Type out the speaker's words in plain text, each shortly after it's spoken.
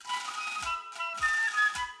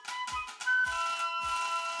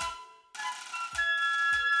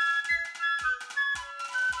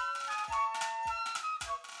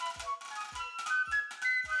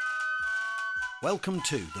Welcome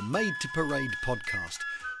to the Made to Parade podcast,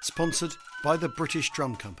 sponsored by the British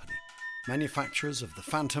Drum Company, manufacturers of the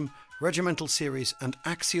Phantom, Regimental Series and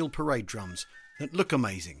Axial Parade drums that look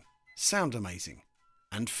amazing, sound amazing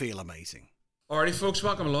and feel amazing. Alrighty folks,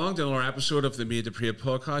 welcome along to another episode of the Made to Parade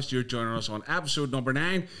podcast. You're joining us on episode number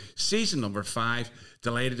 9, season number 5.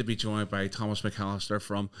 Delighted to be joined by Thomas McAllister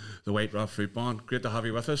from the White Rock Flute Band. Great to have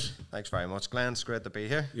you with us. Thanks very much, Glenn. It's great to be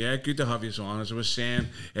here. Yeah, good to have you on. As I was saying,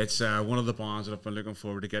 it's one of the bands that I've been looking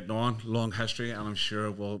forward to getting on. Long history, and I'm sure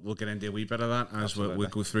we'll get into a wee bit of that as we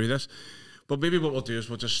go through this. But maybe what we'll do is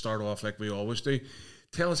we'll just start off like we always do.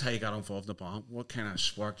 Tell us how you got involved in the band. What kind of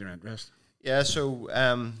sparked your interest? Yeah, so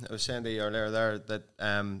I was saying to you earlier there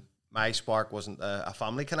that my spark wasn't a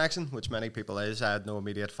family connection, which many people is. I had no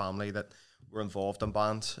immediate family that were involved in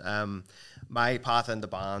bands. My path into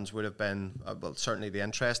bands would have been, well, certainly the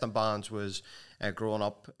interest in bands was growing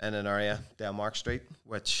up in an area, Denmark Street,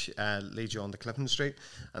 which leads you on to Clifton Street,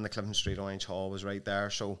 and the Clifton Street Orange Hall was right there.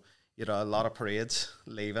 So you know, a lot of parades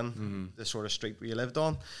leaving the sort of street we lived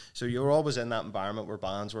on. So you were always in that environment where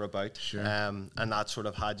bands were about. Sure. And that sort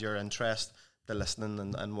of had your interest to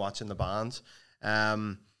listening and watching the bands.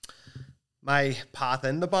 My path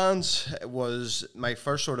in the bands was my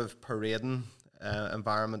first sort of parading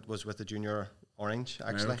environment was with the Junior Orange,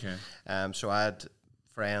 actually. Okay. So I had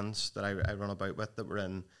friends that I run about with that were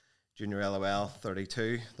in Junior LOL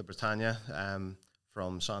 32, the Britannia,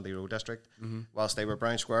 from Sandy Row District. Whilst they were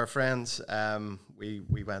Brown Square friends,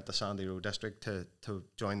 we went to Sandy Row District to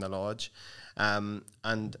join the lodge. And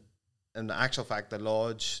in the actual fact, the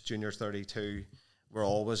lodge, Junior 32, were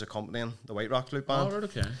always accompanying the White Rock Flute Band. Oh, right,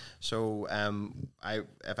 okay. So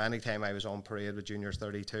if any time I was on parade with Junior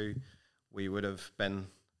 32, we would have been,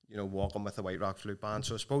 you know, walking with the White Rock Flute Band.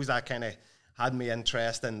 So I suppose that kind of had me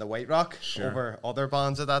interest in the White Rock over other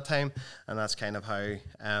bands at that time, and that's kind of how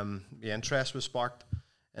the interest was sparked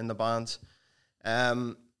in the bands.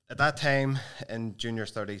 At that time in Junior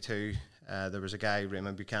 32, there was a guy,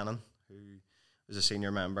 Raymond Buchanan, who was a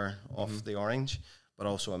senior member of the Orange, but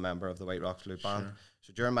also a member of the White Rock Flute Band.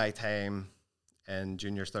 So during my time in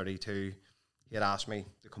Junior 32, he had asked me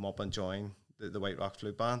to come up and join the White Rock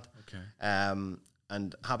Flute Band. Okay.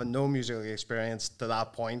 And having no musical experience to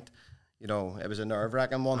that point, you know, it was a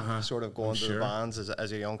nerve-wracking one, sort of going to the bands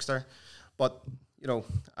as a youngster. But, you know,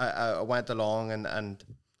 I went along and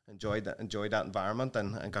enjoyed that environment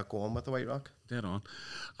and got going with the White Rock. Dead on.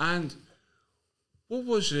 And what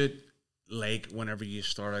was it like whenever you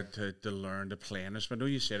started to learn to play in this? I know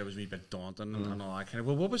you said it was a wee bit daunting and all that kind of.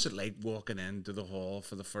 Well, what was it like walking into the hall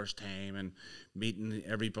for the first time and meeting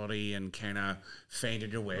everybody and kind of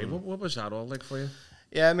finding your way? What was that all like for you?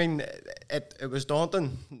 Yeah, I mean, it was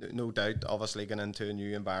daunting, no doubt, obviously getting into a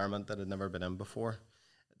new environment that I'd never been in before.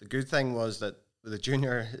 The good thing was that with the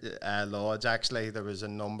Junior Lodge, actually, there was a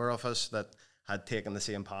number of us that had taken the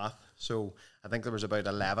same path. So I think there was about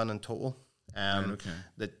 11 in total.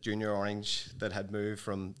 The Junior Orange that had moved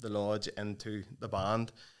from the lodge into the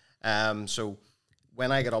band. So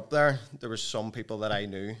when I got up there was some people that I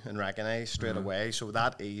knew and recognised straight away. So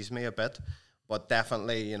that eased me a bit. But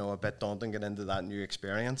definitely, you know, a bit daunting getting into that new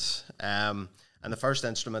experience. And the first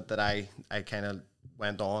instrument that I kind of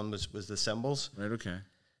went on was the cymbals. Right, okay.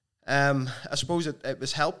 I suppose it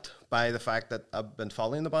was helped by the fact that I've been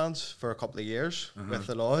following the bands for a couple of years with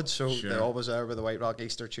the lodge. So they're always there with the White Rock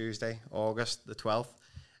Easter Tuesday, August the 12th.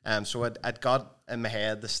 So I'd got in my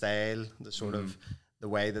head the style, the sort of the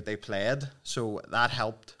way that they played. So that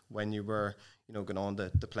helped when you were, you know, going on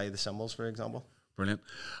to play the cymbals, for example. Brilliant.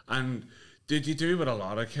 And did you do what a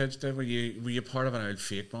lot of kids did? Were you part of an old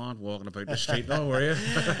fake band walking about the street now, were you?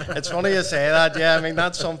 It's funny you say that, yeah. I mean,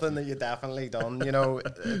 that's something that you definitely done. You know,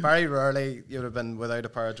 very rarely you would have been without a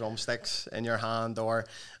pair of drumsticks in your hand or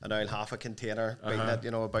an old half a container beating it,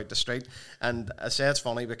 you know, about the street. And I say it's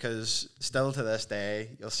funny because still to this day,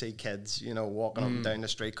 you'll see kids, you know, walking up and down the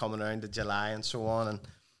street coming around to July and so on, and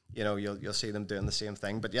you know, you'll see them doing the same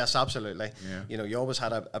thing. But yes, absolutely. Yeah. You know, you always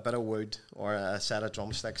had a bit of wood or a set of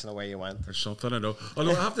drumsticks and away you went. Or something, I know.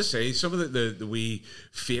 Although I have to say, some of the wee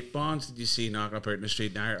fake bands that you see knocking up out in the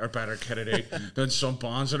street now are better kitted out than some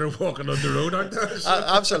bands that are walking on the road, aren't they?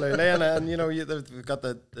 Absolutely. And you know, they've got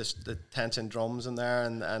the tension drums in there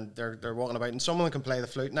and they're walking about. And someone can play the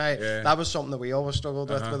flute. Now, that was something that we always struggled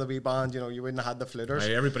with a wee band. You know, you wouldn't have had the fluters.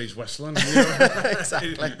 Aye, everybody's whistling. You know?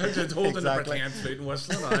 Exactly. Just holding the pretend flute and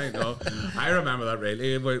whistling. I remember that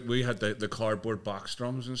really. We had the cardboard box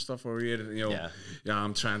drums and stuff where we had, you know,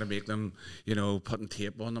 I'm trying to make them, you know, putting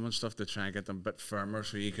tape on them and stuff to try and get them a bit firmer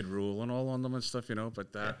so you could roll and all on them and stuff, you know.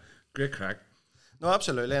 But great crack. No,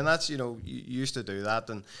 absolutely, and that's, you used to do that.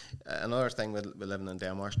 And another thing with living in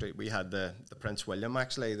Denmark Street, we had the Prince William,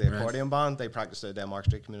 actually, the accordion band. They practiced at the Denmark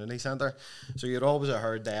Street Community Centre, so you'd always have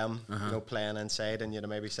heard them, playing inside, and you'd have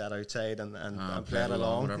maybe sat outside and played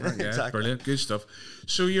along. Whatever. Yeah, exactly. Brilliant, good stuff.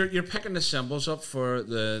 So you're picking the cymbals up for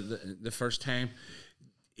the first time.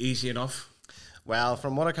 Easy enough. Well,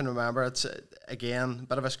 from what I can remember, it's, again, a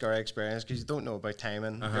bit of a scary experience because you don't know about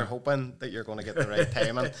timing. You're hoping that you're going to get the right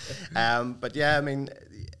timing. But yeah, I mean,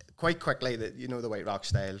 quite quickly, the White Rock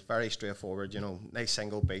style, very straightforward, nice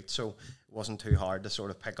single beat. So it wasn't too hard to sort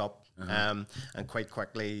of pick up. And quite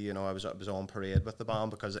quickly, I was on parade with the band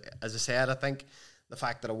because, as I said, I think the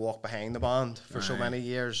fact that I walked behind the band for so many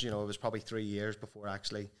years, it was probably 3 years before I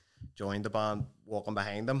actually joined the band, walking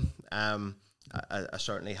behind them. I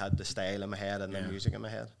certainly had the style in my head and the music in my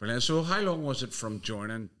head. Brilliant. So how long was it from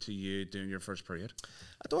joining to you doing your first parade?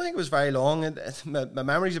 I don't think it was very long. My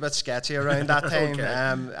memory's a bit sketchy around that time.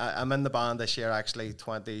 Okay. I'm in the band this year, actually,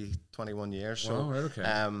 21 years. So wow, right, okay.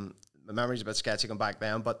 My memory's a bit sketchy going back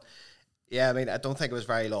then. But yeah, I mean, I don't think it was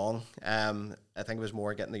very long. I think it was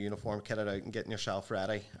more getting the uniform kitted out and getting yourself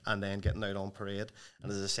ready and then getting out on parade. And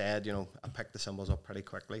as I said, I picked the cymbals up pretty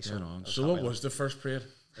quickly. So what was the first parade,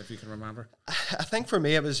 if you can remember? I think for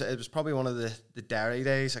me it was probably one of the Derry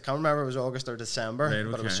days. I can't remember if it was August or December,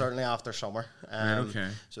 but it was certainly after summer.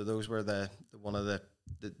 So those were one of the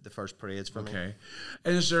first parades for me. Okay.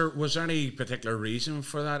 And was there any particular reason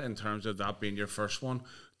for that in terms of that being your first one?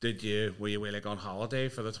 Were you like on holiday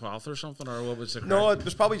for the 12th or something, or what was the? No, it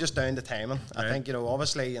was probably just down to timing. Right. I think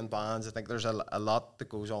obviously in bands, I think there's a lot that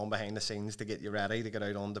goes on behind the scenes to get you ready to get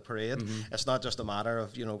out on the parade. It's not just a matter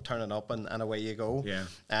of turning up and away you go. Yeah.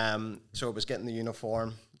 So it was getting the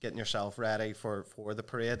uniform, getting yourself ready for the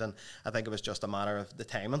parade, and I think it was just a matter of the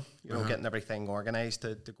timing. Getting everything organised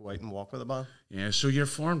to go out and walk with the band. Yeah. So you're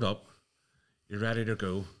formed up, you're ready to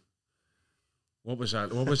go. What was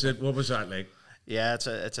that? What was it? What was that like? Yeah, it's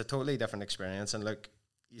a totally different experience, and look,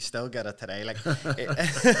 you still get it today. Like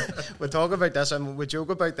we talk about this and we joke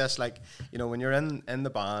about this. Like when you're in the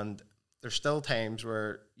band, there's still times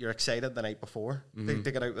where you're excited the night before to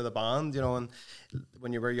get out with the band. And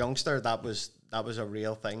when you were a youngster, that was a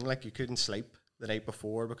real thing. Like you couldn't sleep the night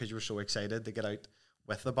before because you were so excited to get out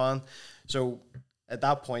with the band. So at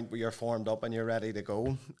that point where you're formed up and you're ready to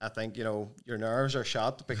go, I think, your nerves are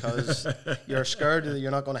shot because you're scared that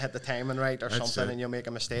you're not going to hit the timing right or something and you'll make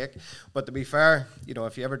a mistake. But to be fair,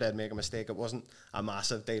 if you ever did make a mistake, it wasn't a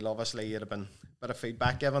massive deal. Obviously, you'd have been a bit of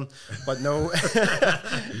feedback given, but no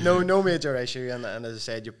major issue. And as I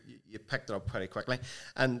said, you picked it up pretty quickly.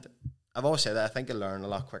 And I've always said that I think you learn a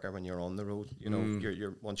lot quicker when you're on the road.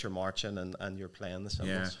 You're once you're marching and you're playing the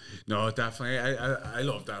cymbals. Yeah, no, definitely. I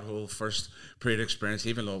loved that whole first parade experience,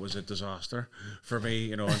 even though it was a disaster for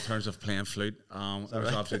me. In terms of playing flute, it was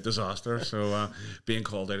an absolute disaster. So being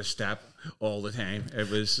called out of step all the time, it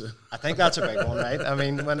was. I think that's a big one, right? I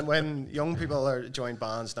mean, when young people are join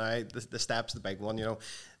bands now, the step's the big one.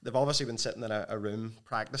 They've obviously been sitting in a room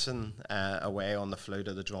practicing away on the flute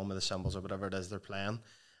or the drum or the cymbals or whatever it is they're playing.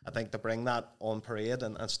 I think to bring that on parade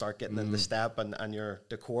and start getting in the step and your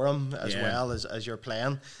decorum as well as you're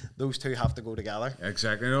playing, those two have to go together.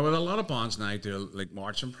 Exactly. With a lot of bands now do like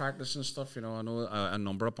marching practice and stuff. I know a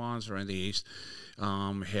number of bands around the east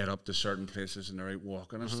head up to certain places and they're out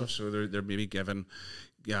walking and stuff. So they're maybe giving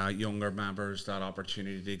younger members that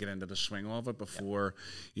opportunity to get into the swing of it before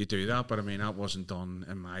you do that. But I mean, that wasn't done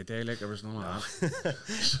in my day. Like there was none of that.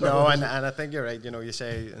 No, and I think you're right. You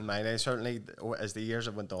say in my day, certainly as the years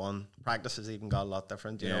have went on, practice has even got a lot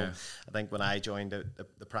different. I think when I joined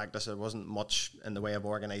the practice, there wasn't much in the way of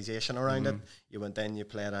organisation around it. You went in, you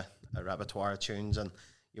played a repertoire of tunes, and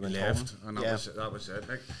you went left, home. And that was it.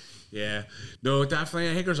 Like, yeah, no,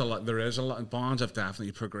 definitely. I think there is a lot, and bands have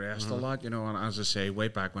definitely progressed a lot. And as I say, way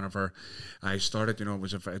back whenever I started,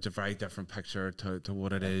 it's a very different picture to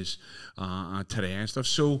what it is today and stuff.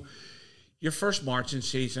 So, your first marching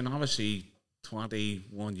season, obviously,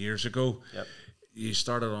 21 years ago, you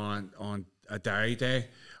started on a Derry Day.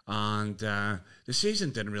 And the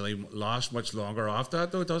season didn't really last much longer after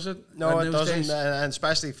that, though, does it? No, it doesn't. And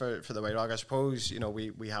especially for the White Rock, I suppose,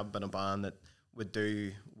 we have been a band that would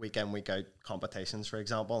do week in, week out competitions, for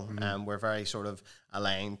example. We're very sort of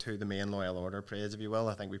aligned to the main Loyal Order parades, if you will.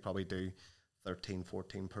 I think we probably do 13,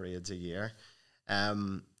 14 parades a year.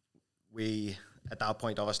 We, at that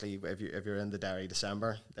point, obviously, if you're in the Derry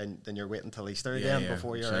December, then you're waiting till Easter again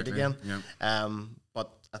before you're out again. Yeah. But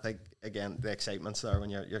I think, again, the excitement's there when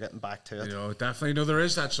you're getting back to it. Definitely. No, there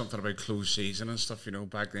is that something about closed season and stuff,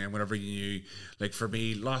 back then, whenever you knew, like for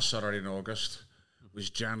me, last Saturday in August was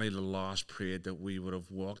generally the last parade that we would have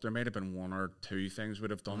walked. There might have been one or two things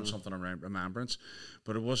we'd have done something around remembrance,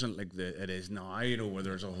 but it wasn't like it is now, you know, where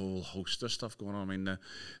there's a whole host of stuff going on. I mean,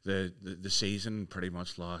 the season pretty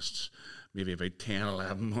much lasts maybe about 10,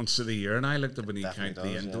 11 months of the year, and I looked at when you count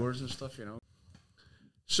the indoors and stuff, you know.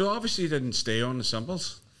 So obviously you didn't stay on the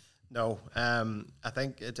symbols. No, I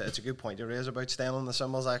think it's a good point you raise about staying on the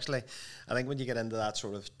symbols. Actually, I think when you get into that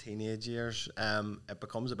sort of teenage years, it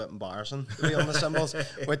becomes a bit embarrassing to be on the symbols,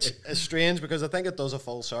 which is strange because I think it does a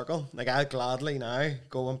full circle. Like, I'd gladly now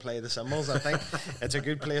go and play the symbols. I think it's a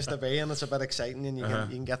good place to be, and it's a bit exciting, and you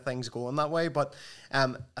can get things going that way. But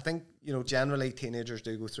I think, you know, generally teenagers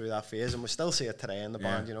do go through that phase, and we still see it today in the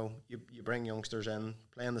band. You know, you bring youngsters in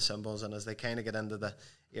playing the symbols, and as they kind of get into the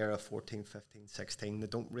era of 14, 15, 16, they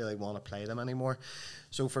don't really want to play them anymore.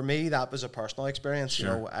 So for me, that was a personal experience. You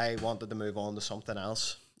know, I wanted to move on to something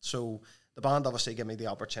else. So the band obviously gave me the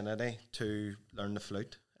opportunity to learn the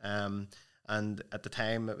flute. And at the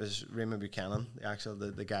time, it was Raymond Buchanan,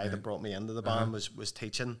 the guy that brought me into the band, was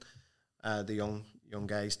teaching the young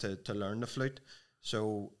guys to learn the flute.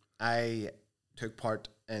 So I took part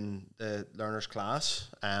in the learners class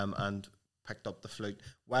and picked up the flute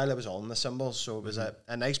while I was on the cymbals. So it was a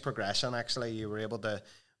nice progression, actually. You were able to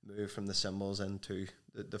move from the cymbals into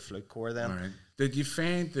the flute core then. All right. Did you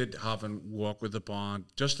find that having walked with the band,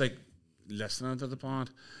 just like listening to the band,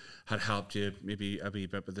 had helped you maybe a wee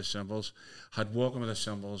bit with the cymbals? Had walking with the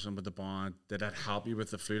cymbals and with the band, did that help you with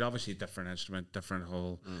the flute? Obviously, different instrument, different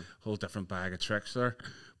whole different bag of tricks there.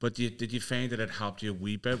 But did you find that it helped you a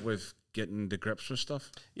wee bit with getting the grips with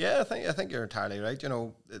stuff? Yeah, I think you're entirely right. You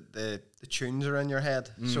know, the tunes are in your head,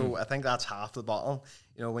 so I think that's half the battle.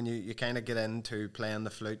 You know, when you kind of get into playing the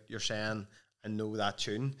flute, you're saying, I know that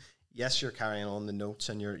tune. Yes, you're carrying on the notes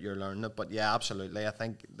and you're learning it, but yeah, absolutely. I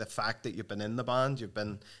think the fact that you've been in the band, you've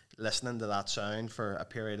been listening to that sound for a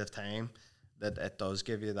period of time, that it does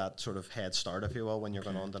give you that sort of head start, if you will, when you're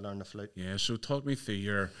going on to learn the flute. Yeah, so talk me through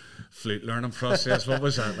your flute learning process. What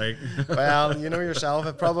was that like? Well, you know yourself,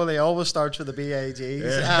 it probably always starts with the BAGs.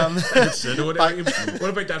 Yeah. What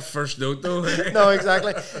about that first note, though? No,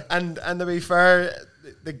 exactly. And to be fair,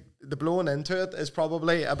 the blowing into it is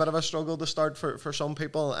probably a bit of a struggle to start for some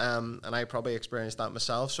people, and I probably experienced that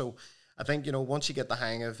myself. So I think, you know, once you get the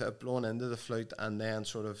hang of blowing into the flute and then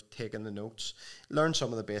sort of taking the notes, learn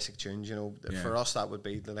some of the basic tunes. You know, for us that would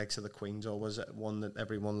be the likes of the Queen's, always one that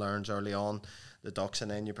everyone learns early on, the Ducks,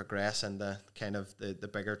 and then you progress into kind of the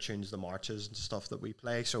bigger tunes, the marches and stuff that we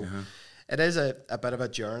play. So it is a bit of a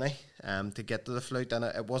journey to get to the flute, and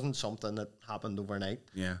it wasn't something that happened overnight.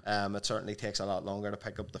 It certainly takes a lot longer to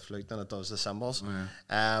pick up the flute than it does the cymbals.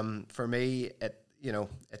 For me, it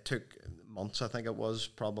took months, I think it was,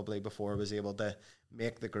 probably, before I was able to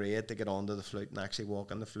make the grade to get onto the flute and actually walk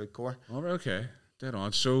in the flute core. Oh, okay, dead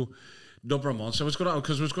on. So number of months. I was going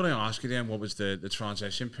to ask you then, what was the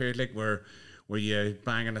transition period like? Were you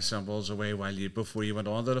banging the cymbals away before you went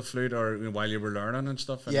on to the flute, or while you were learning and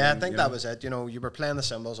stuff? And I think that was it. You know, you were playing the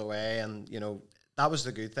cymbals away, and you know, that was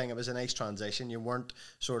the good thing. It was a nice transition. You weren't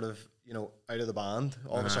sort of, you know, out of the band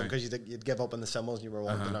all of a sudden because you'd give up on the cymbals and you were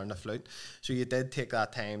wanting to learn the flute. So you did take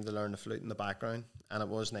that time to learn the flute in the background, and it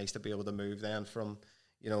was nice to be able to move then from,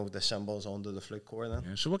 you know, the cymbals onto the flute core then.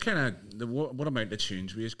 Yeah, so what kind of what amount of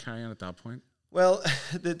tunes were you carrying at that point? Well,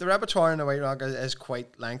 the repertoire in the White Rock is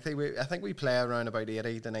quite lengthy. I think we play around about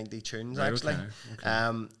 80 to 90 tunes, actually.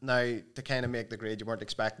 Okay. Now, to kind of make the grade, you weren't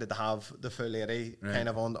expected to have the full 80 kind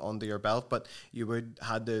of under your belt, but you would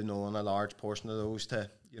had to know on a large portion of those to,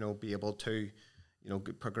 you know, be able to, you know,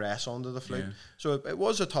 progress onto the flute. So it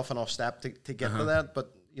was a tough enough step to get to that,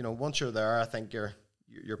 but, you know, once you're there, I think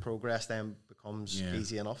your progress then becomes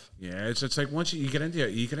easy enough. Yeah, it's like once you get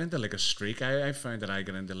into like a streak. I found that I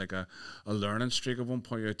get into like a learning streak at one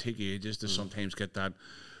point. It take ages to sometimes get that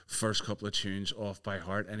first couple of tunes off by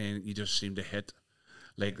heart, and then you just seem to hit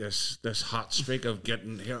like this hot streak of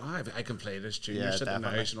getting here. I can play this tune. You're sitting in the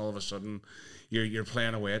house, and all of a sudden you're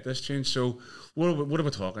playing away at this tune. So what are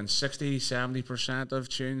we talking? 60-70% of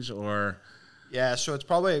tunes, or? Yeah, so it's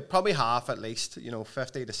probably half at least, you know,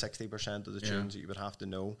 50 to 60% of the tunes that you would have to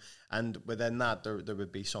know. And within that, there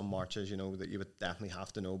would be some marches, you know, that you would definitely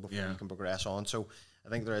have to know before you can progress on. So I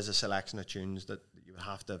think there is a selection of tunes that you would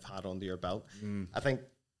have to have had under your belt. I think,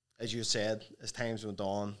 as you said, as times went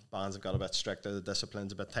on, bands have got a bit stricter, the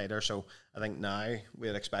discipline's a bit tighter. So I think now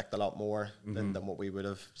we'd expect a lot more than what we would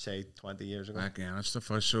have, say, 20 years ago. Again, it's the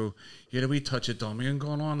first. So you had a wee touch of dummying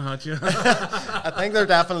going on, had you? I think there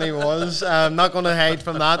definitely was. I'm not going to hide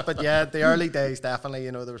from that. But yeah, the early days, definitely,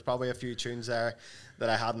 you know, there was probably a few tunes there that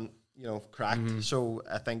I hadn't cracked. So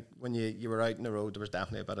I think when you were out in the road, there was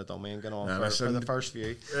definitely a bit of dummying going on for the first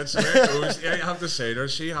few. That's the way it goes. Yeah, you have to say,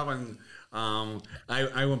 there's she having.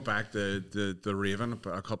 I went back to the Raven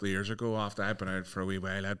a couple of years ago after I'd been out for a wee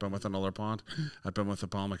while. I'd been with another band. I'd been with the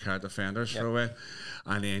Balmacar Defenders for a while,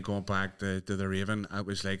 and then going back to the Raven, it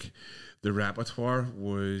was like the repertoire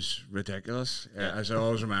was ridiculous. As I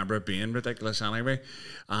always remember it being ridiculous anyway.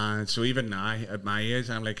 And so even now at my age,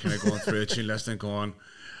 I'm like kind of going through a tune list and going.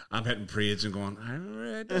 I'm hitting parades and going, I'm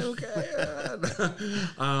ready, okay.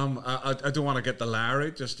 I don't want to get the lyre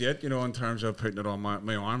out just yet, in terms of putting it on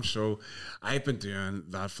my arm. So I've been doing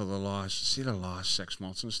that for the last 6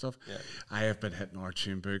 months and stuff. Yeah. I have been hitting our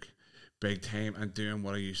tune book big time and doing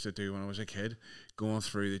what I used to do when I was a kid, going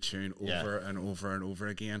through the tune over and over and over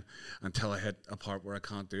again until I hit a part where I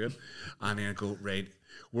can't do it. And then go, right.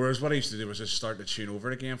 Whereas what I used to do was just start the tune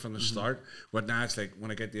over again from the start. But now it's like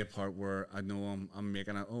when I get to a part where I know I'm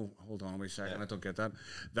making it, oh, hold on a second, I don't get that.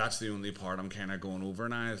 That's the only part I'm kind of going over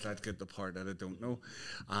now, is let's get the part that I don't know.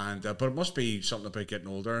 And but it must be something about getting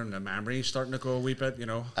older and the memory starting to go a wee bit,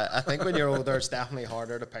 I think when you're older, it's definitely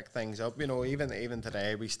harder to pick things up. Even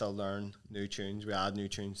today, we still learn new tunes. We add new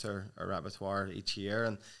tunes to our repertoire each year.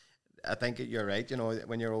 And I think you're right.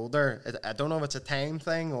 When you're older, I don't know if it's a time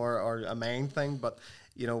thing or a mind thing, but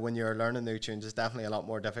when you're learning new tunes, it's definitely a lot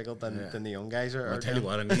more difficult than the young guys are. I'll tell you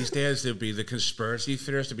what, in these days, there'll be the conspiracy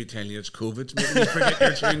theorists to be telling you it's COVID's making you forget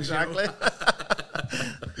your tunes. Exactly.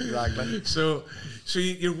 Exactly. So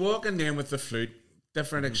you're walking in with the flute,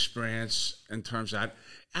 different experience in terms of that.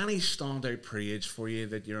 Any standout parades for you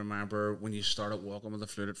that you remember when you started walking with the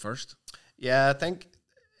flute at first? Yeah, I think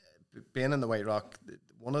being in the White Rock,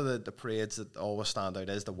 one of the parades that always stand out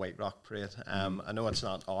is the White Rock Parade. I know it's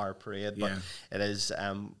not our parade, but it is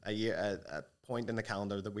a point in the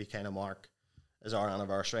calendar that we kind of mark as our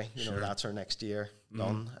anniversary. That's our next year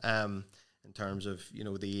done. In terms of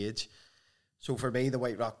the age. So for me, the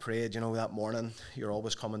White Rock Parade, that morning you're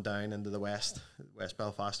always coming down into the West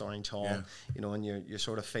Belfast Orange Hall, and you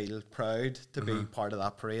sort of feel proud to be part of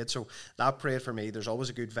that parade. So that parade for me, there's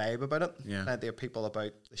always a good vibe about it. Yeah. Plenty of people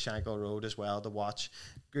about the Shankill Road as well to watch.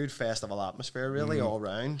 Good festival atmosphere really all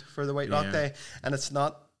round for the White Rock Day. And it's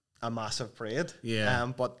not a massive parade,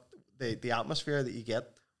 but the atmosphere that you get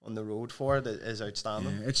on the road for it is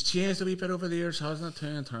outstanding. Yeah. It's changed a wee bit over the years, hasn't it, too,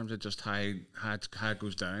 in terms of just how it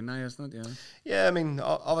goes down now, isn't it? Yeah, I mean,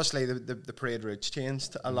 obviously the parade routes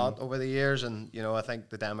changed a lot over the years, and I think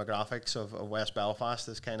the demographics of West Belfast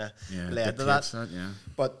has kind of led to that.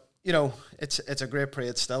 But it's a great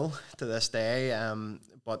parade still to this day.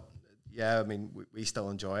 But yeah, I mean, we still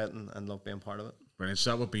enjoy it and love being part of it. Brilliant.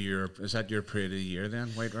 So that would be is that your parade of the year then,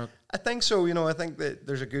 White Rock? I think so. I think that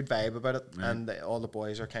there's a good vibe about it, and all the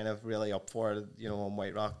boys are kind of really up for it, on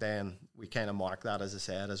White Rock Day, and we kind of mark that, as I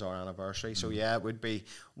said, as our anniversary. So yeah, it would be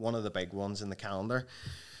one of the big ones in the calendar.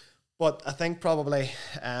 But I think probably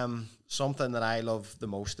something that I love the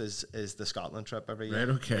most is the Scotland trip every year.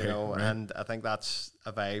 Right, okay. And I think that's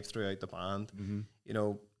a vibe throughout the band.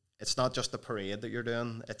 It's not just the parade that you're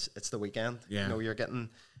doing; it's the weekend. Yeah. You're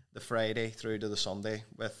getting the Friday through to the Sunday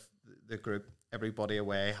with the group, everybody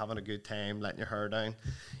away, having a good time, letting your hair down.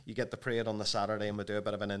 You get the parade on the Saturday, and we do a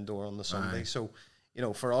bit of an indoor on the Sunday. So,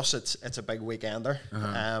 for us, it's a big weekender,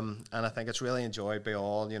 and I think it's really enjoyed by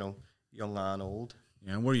all, young and old.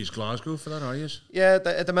 Yeah, and where are you, Glasgow for that, are you? Yeah,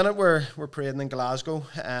 at the minute we're parading in Glasgow.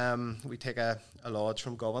 We take a lodge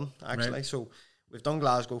from Govan, actually. Right. So we've done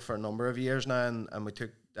Glasgow for a number of years now, and we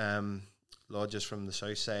took lodges from the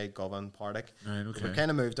south side, Govan, Partick. Right, okay. We've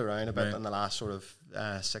kind of moved around a bit in the last sort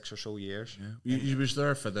of 6 or so years. Yeah. You was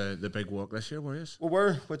there for the big walk this year, were you? We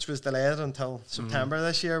were, which was delayed until September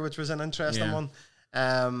this year, which was an interesting one.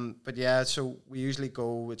 But yeah, so we usually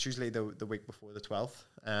go, it's usually the week before the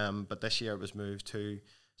 12th, but this year it was moved to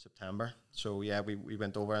September. So yeah, we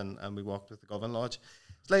went over and we walked with the Govan Lodge.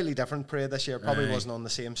 Slightly different parade this year, probably wasn't on the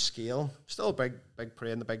same scale. Still a big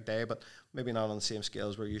parade and a big day, but maybe not on the same scale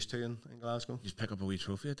as we're used to in Glasgow. You just pick up a wee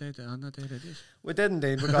trophy on that day, did you? We did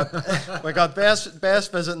indeed. We got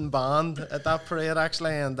best visiting band at that parade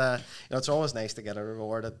actually, and it's always nice to get a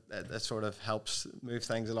reward. It sort of helps move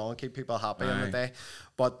things along, keep people happy on the day.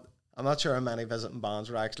 But I'm not sure how many visiting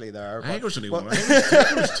bands were actually there. I think it was only one. I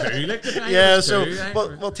think it was two. Yeah, so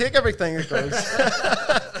we'll take everything that goes.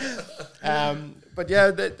 But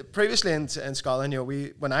yeah, previously in Scotland,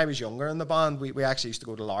 when I was younger in the band, we actually used to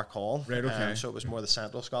go to Lark Hall. Right, okay. So it was more the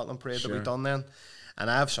Central Scotland parade that we'd done then.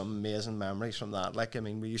 And I have some amazing memories from that. Like, I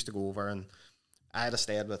mean, we used to go over and I had to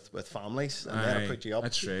stay with families and they'd put you up.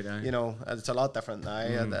 That's right. It's a lot different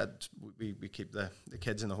now. We keep the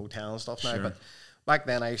kids in the hotel and stuff now. But back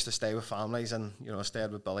then I used to stay with families, and I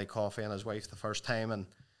stayed with Billy Coffey and his wife the first time, and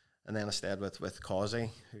then I stayed with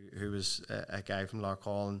Causey, who was a guy from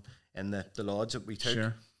Larkhall, and in the lodge that we took.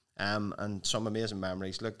 Sure. And some amazing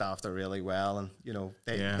memories, looked after really well, and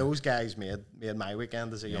those guys made my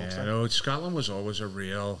weekend as a youngster. No, Scotland was always a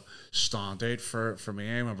real standout for me.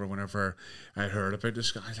 I remember whenever I heard about the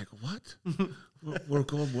Scotland, I was like, what? We're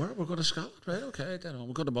going where? We're going to Scotland, right? Okay, then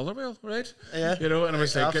we're going to Motherwell, right? Yeah, and I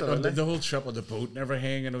was like, the whole trip on the boat and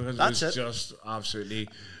everything, and it was just absolutely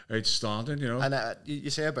outstanding, And you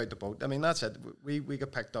say about the boat, I mean, that's it. We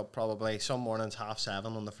got picked up probably some mornings 7:30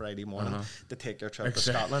 on the Friday morning to take your trip to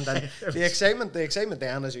Scotland. And the excitement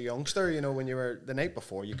then as a youngster, when you were the night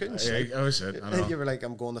before, you couldn't sleep. I was it. I know. You were like,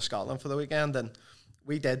 I'm going to Scotland for the weekend, and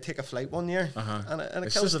we did take a flight one year, and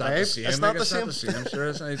it kills the vibe. It's not the same. Sure,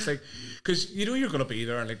 it's like, because you're going to be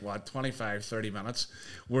there in 25-30 minutes,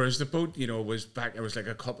 whereas the boat, was back. It was like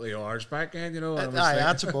a couple of hours back end,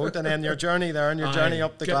 that's a boat, and then your journey there and your journey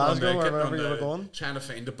up to Glasgow or wherever you were going, trying to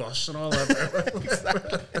find the bus and all that.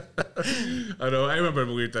 Exactly. I know. I remember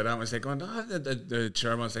when we did that. I was like, going, the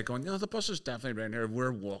chairman was like, going, the bus is definitely around here.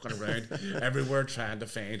 We're walking around everywhere trying to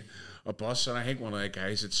find a bus, and I think one of the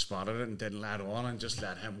guys had spotted it and didn't let on and just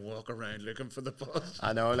let him walk around looking for the bus.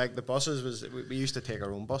 I know, like the buses we used to take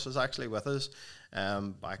our own buses actually with us.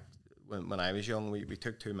 Back when I was young, we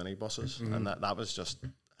took too many buses, and that was just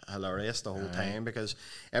hilarious the whole time, because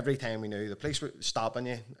every time we knew the police were stopping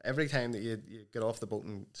you, every time that you get off the boat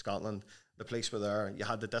in Scotland, the police were there. You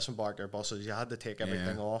had to disembark your buses. You had to take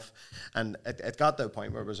everything off, and it got to a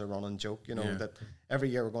point where it was a running joke, that every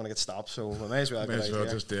year we're going to get stopped, so we may as well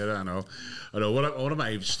just did it. I know. One of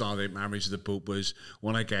my standout memories of the boat was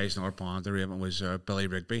one of the guys in our band, the Raven, was Billy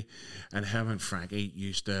Rigby, and him and Frankie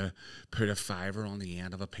used to put a fiver on the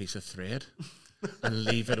end of a piece of thread and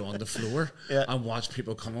leave it on the floor and watch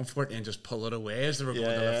people coming for it and just pull it away as they were going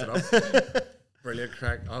to lift it up. Brilliant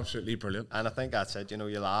crack, absolutely brilliant. And I think that's it.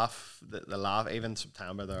 You laugh, the laugh. Even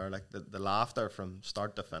September there, like the laughter from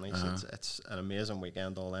start to finish. It's an amazing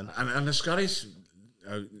weekend all in. And the Scottish,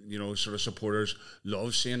 sort of supporters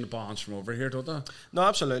love seeing the bands from over here, don't they? No,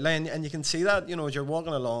 absolutely, and you can see that. As you're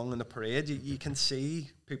walking along in the parade, you can see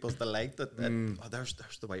people's delight that there's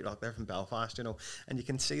the White Rock there from Belfast, and you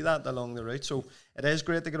can see that along the route. So it is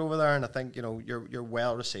great to get over there, and I think you're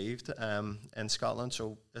well received in Scotland.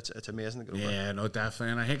 So it's amazing to get over. Yeah, no,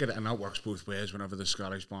 definitely, and I think and that works both ways. Whenever the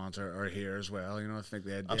Scottish bands are here as well, I think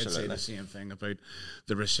they'd say the same thing about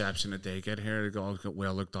the reception that they get here. They all get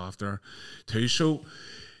well looked after too. So,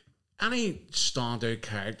 any standout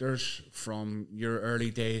characters from your early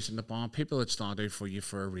days in the band? People that stand out for you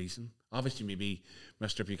for a reason? Obviously, maybe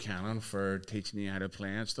Mr. Buchanan for teaching you how to play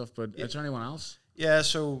and stuff, but is there anyone else? Yeah,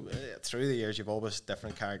 so through the years, you've always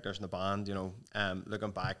different characters in the band.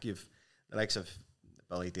 Looking back, you've the likes of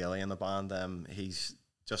Billy Daly in the band. He's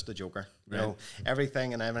just a joker. Right.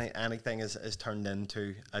 Everything and anything is turned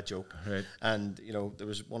into a joke. Right. And there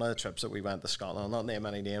was one of the trips that we went to Scotland. I'll not name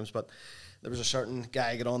any names, but there was a certain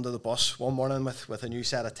guy got onto the bus one morning with a new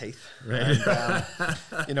set of teeth. Right.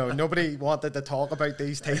 And, nobody wanted to talk about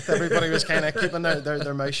these teeth. Everybody was kind of keeping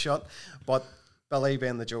their mouth shut. But Billy,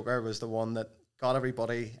 being the joker, was the one that got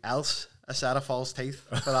everybody else a set of false teeth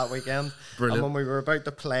for that weekend. Brilliant. And when we were about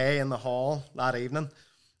to play in the hall that evening,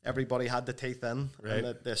 everybody had the teeth in, right.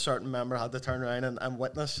 And the certain member had to turn around and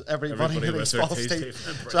witness everybody with these with false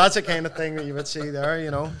teeth. So that's the kind of thing that you would see there,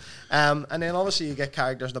 And then obviously you get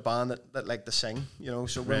characters in the band that like to sing,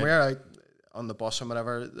 So when we're out on the bus or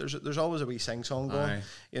whatever, there's always a wee sing song going,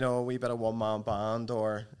 a wee bit of one man band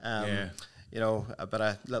or a bit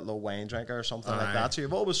of little old wine drinker or something like that. So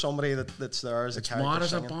you've always somebody that's there as a character. It's mad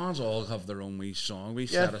as the bands all have their own wee song, wee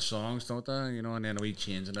set of songs, don't they? And then a wee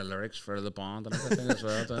change in the lyrics for the band and everything as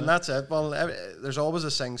well. And that's it. Well, there's always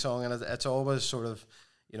a sing song, and it's always sort of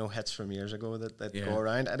hits from years ago that go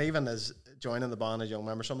around. And even as joining the band as a young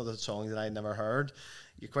member, some of the songs that I'd never heard,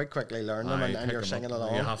 you quite quickly learn them and you're singing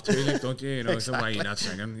along. You have to, don't you? Exactly. So why you're not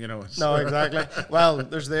singing, No, exactly. Well,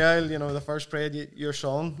 there's the owl, the first parade, your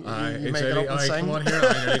song, you make it up and sing. Come on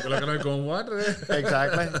here, you're looking out going, what?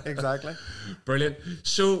 Exactly. Brilliant.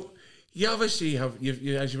 So, you obviously have,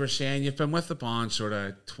 you, as you were saying, you've been with the band sort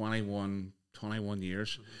of 21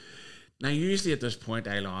 years. Now, usually at this point,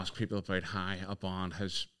 I'll ask people about how a band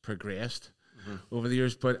has progressed over the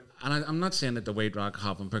years, and I'm not saying that the White Rock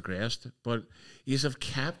haven't progressed, but you have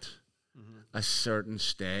kept a certain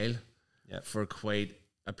style for quite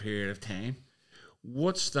a period of time.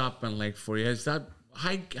 What's that been like for you? Is that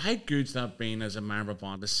how good's that been as a member of a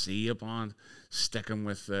band to see a band sticking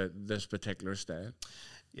with this particular style?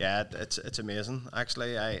 Yeah, it's amazing.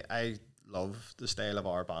 Actually, I love the style of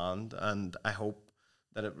our band, and I hope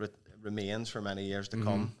that it remains for many years to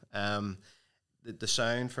come. The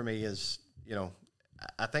sound for me is, you know,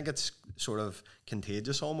 I think it's sort of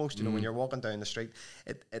contagious almost. You know, when you're walking down the street,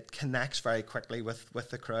 it connects very quickly with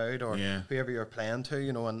the crowd or whoever you're playing to.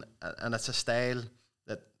 You know, and it's a style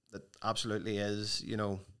that absolutely is, you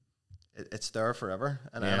know, it's there forever,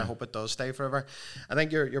 and I hope it does stay forever. I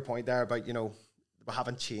think your point there about, you know, we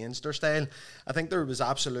haven't changed our style. I think there was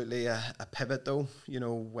absolutely a pivot though, you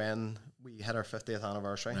know, when we hit our 50th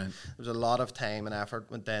anniversary. Right. There was a lot of time and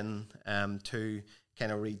effort went in to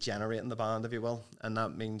kind of regenerating the band, if you will. And that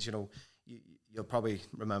means, you know, you'll probably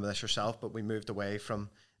remember this yourself, but we moved away from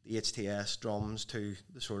the HTS drums to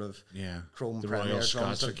the sort of chrome Premier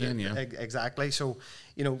drums again, exactly. So,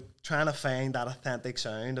 you know, trying to find that authentic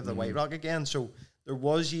sound of the White Rock again. So there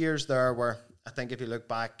was years there where I think if you look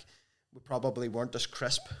back, we probably weren't as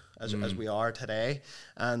crisp as we are today.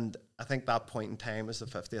 And I think that point in time was the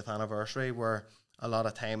 50th anniversary, where a lot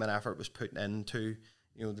of time and effort was put into,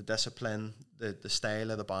 you know, the discipline, the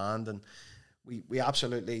style of the band. And we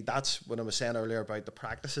absolutely, that's what I was saying earlier about the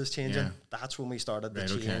practices changing. That's when we started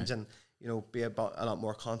to change and, you know, be a lot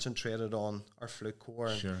more concentrated on our flute core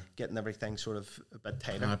and getting everything sort of a bit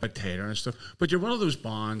tighter. A bit tighter and stuff. But you're one of those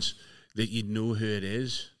bands that you know who it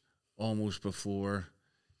is almost before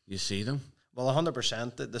you see them. Well,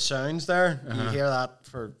 100%. The sound's there. You hear that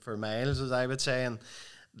for miles, as I would say, and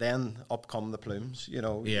then up come the plumes. You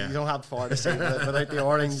know, you don't have far to see without the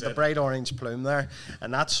orange, the bright orange plume there,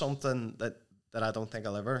 and that's something that I don't think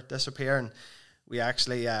will ever disappear. And we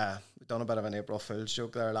actually we've done a bit of an April Fool's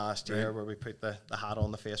joke there last year, where we put the hat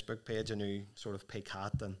on the Facebook page, a new sort of peak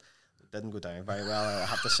hat, and didn't go down very well. I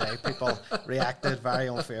have to say, people reacted very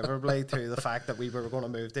unfavourably to the fact that we were going to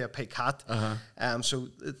move to a peak hat. So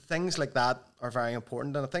things like that are very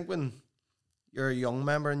important. And I think when you're a young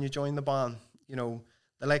member and you join the band, you know,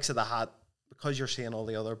 the likes of the hat, because you're seeing all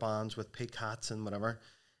the other bands with peak hats and whatever,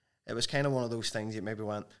 it was kind of one of those things you maybe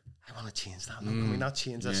went, I want to change that look. Can we not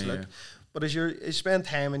change this look? But as you spend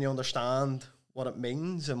time and you understand what it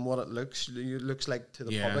means and what it looks like to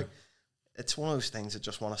the public, it's one of those things that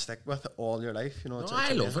just want to stick with all your life. You know,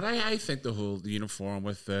 I love it. I think the uniform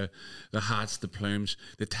with the hats, the plumes,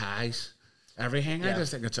 the ties, everything. I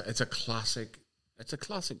just think it's a classic. It's a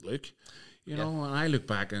classic look. You know, and I look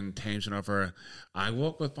back in times whenever I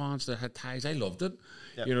walked with bands that had ties, I loved it.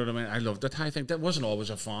 You know what I mean? I loved the tie thing. That wasn't always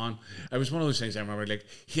a fan. It was one of those things I remember, like,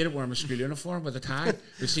 hated wearing my school uniform with a tie.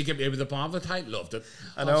 You see, get me with the band with the tie, loved it.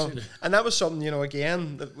 I know. Absolutely. And that was something, you know,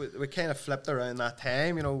 again, that we kind of flipped around that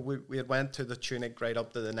time. You know, we had went to the tunic right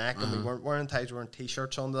up to the neck and we weren't wearing ties, we were wearing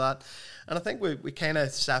T-shirts under that. And I think we kind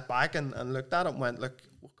of sat back and looked at it and went, look,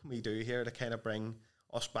 what can we do here to kind of bring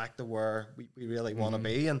us back to where we really want to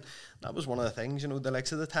be? And that was one of the things, you know, the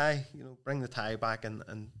likes of the tie, you know, bring the tie back and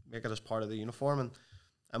make it as part of the uniform,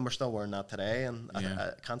 and we're still wearing that today, and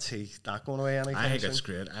I can't see that going away anytime I think soon. it's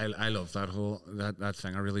great. I love that whole that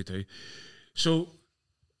thing, I really do. So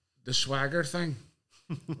the swagger thing,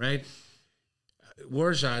 right?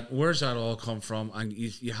 Where's that all come from? And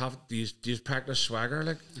you have do you practice swagger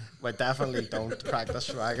like? We definitely don't practice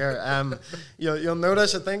swagger. You'll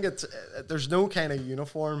notice. I think there's no kind of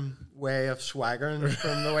uniform way of swaggering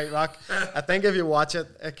from the White Rock. I think if you watch it,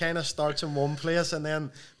 it kind of starts in one place and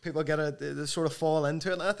then people they sort of fall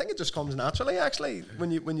into it. And I think it just comes naturally. Actually,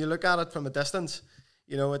 when you look at it from a distance,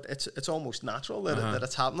 you know, it's almost natural that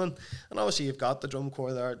it's happening. And obviously you've got the drum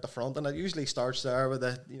corps there at the front, and it usually starts there with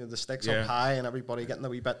the sticks up high and everybody getting a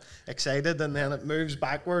wee bit excited, and then it moves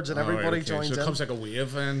backwards and everybody joins in. So it comes like a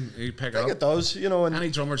wave and you pick it up. I think it does, you know. And any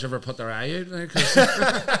drummers ever put their eye out?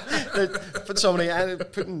 Put somebody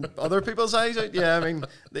putting other people's eyes out. Yeah, I mean,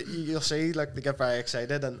 you'll see, like, they get very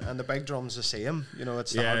excited, and the big drum's the same. You know,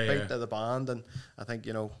 it's the heartbeat of the band, and I think,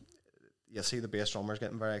 you know, you'll see the bass drummers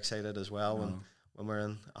getting very excited as well when we're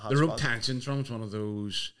in a hot the rope spot. tension drum's one of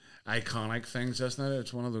those iconic things, isn't it?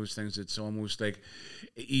 It's one of those things that's almost like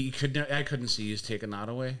I couldn't see you taking that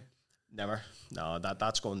away. Never. No,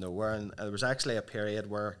 that's going nowhere. And there was actually a period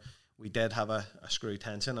where we did have a screw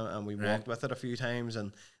tension, and we walked with it a few times,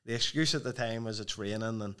 and the excuse at the time was it's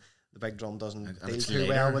raining and the big drum doesn't deal too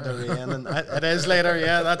well with the rain, and it is later,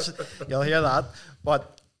 you'll hear that,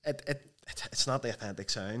 but it's not the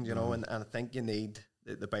authentic sound, you know, and I think you need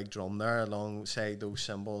the big drum there alongside those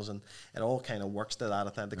cymbals, and it all kind of works to that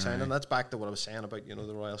authentic sound. And that's back to what I was saying about, you know,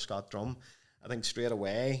 the Royal Scot drum. I think straight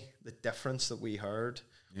away the difference that we heard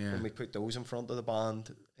when we put those in front of the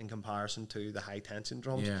band in comparison to the high tension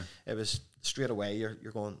drums, it was straight away you're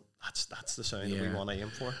going, that's the sound that we want to aim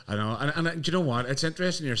for. I know, and do you know what? It's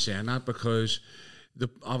interesting you're saying that, because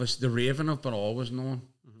obviously the Raven have been always known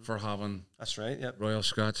for having That's right. Yep. Royal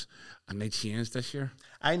Scots, and they changed this year.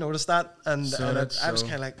 I noticed that, and, So and that's I was so-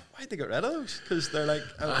 kind of like, why'd they get rid of those? Because they're like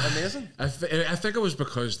amazing. I think it was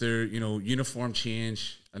because their uniform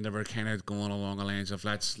change, and they were kind of going along the lines of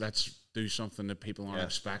let's do something that people aren't Yeah.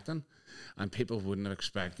 expecting, and people wouldn't have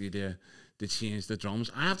expected you to change the drums.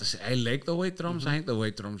 I have to say, I like the white drums. I think the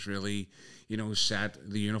white drums really, set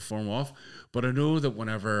the uniform off. But I know that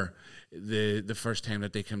whenever the first time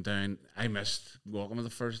that they came down, I missed walking with the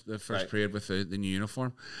first Right. period with the new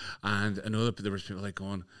uniform, and I know that there was people like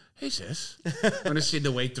going, "Who's this?" When I see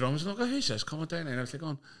the white drums, and I go, "Who's this coming down?" And I was like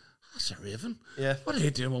going, "That's a Raven. Yeah. What are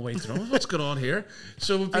you doing with white drums? What's going on here?"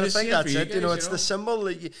 So it would be And I the think same that's for you it. guys, It's the symbol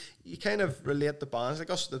that you kind of relate the bands like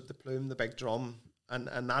us, the plume, the big drum,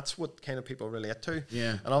 and that's what kind of people relate to.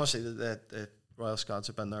 Yeah. And obviously the Royal Scots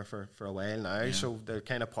have been there for a while now, so they're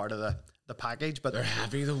kind of part of the package. But They're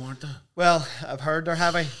heavy though, aren't they? well, I've heard they're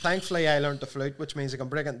heavy. Thankfully, I learned the flute, which means I can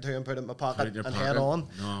break it in two and put it in my Put it pocket in your and pocket. head on.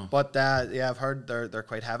 No. But yeah, I've heard they're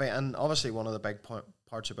quite heavy, and obviously one of the big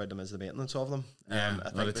parts about them is the maintenance of them. Yeah, I well,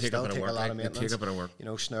 think they they take a still bit of take work, a lot like, of they take maintenance. a bit of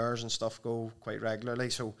work. Snares and stuff go quite regularly.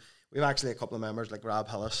 So we've actually a couple of members like Rob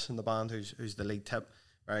Hillis in the band, who's the lead tip,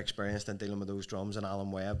 very experienced in dealing with those drums, and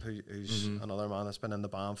Alan Webb, who's another man that's been in the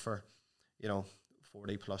band for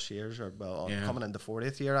 40 plus years, or coming into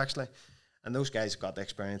 40th year actually. And those guys have got the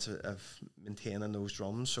experience of maintaining those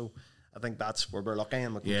drums. So I think that's where we're lucky,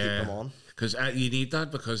 and we can keep them on. Because you need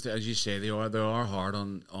that, because as you say, they are hard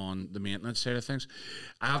on the maintenance side of things.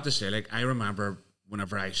 I have to say, like, I remember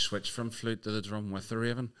whenever I switched from flute to the drum with the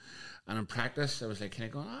Raven, and in practice I was like kind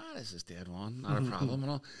of going, this is dead on, not a problem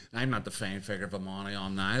and all. And I'm not the fine figure of a man I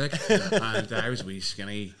am now, like, and I was a wee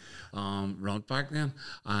skinny runt back then,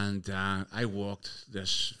 and I walked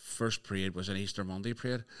this first parade was an Easter Monday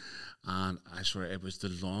parade, and I swear it was the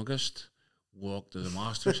longest walk to the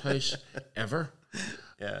master's house ever.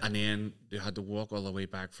 Yeah. And then they had to walk all the way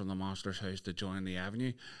back from the master's house to join the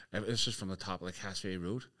avenue. This is from the top of the Casway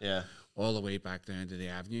Road. Yeah. All the way back down to the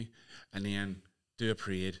avenue. And then do a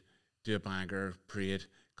parade, do a banger parade,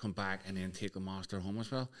 come back, and then take the master home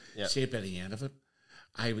as well. Yep. See, by the end of it,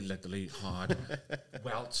 I would literally had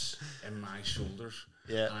welts in my shoulders.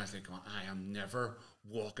 Yeah. And I was like, I am never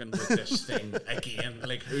walking with this thing again.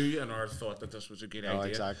 Like, who on earth thought that this was a good idea?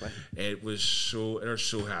 Exactly. It was they're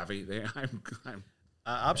so heavy. I'm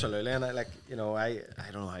Absolutely, and I don't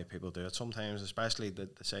know how people do it sometimes, especially the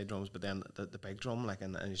side drums, but then the big drum, like,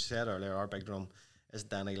 and you said earlier, our big drum is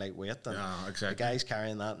Danny lightweight, and Yeah, exactly. the guys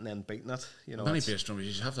carrying that and then beating it, many it's- bass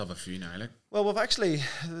drummers, you have to have a few now, like. Well, we've actually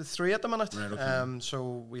 3 at the minute. Right, okay.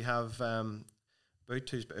 So we have Boot,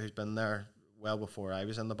 who's been there well before I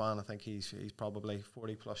was in the band. I think he's probably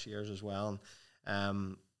 40 plus years as well.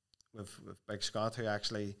 And with Big Scott, who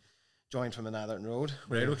actually joined from the Netherton Road.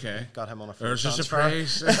 Right, We okay. Got him on a free There's a transfer.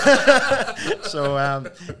 surprise. So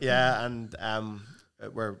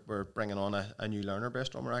we're bringing on a new learner bass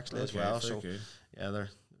drummer actually as Okay, well. very So good. yeah, they're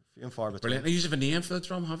few and far between. Brilliant. You have a name for the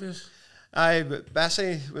drum, have you? But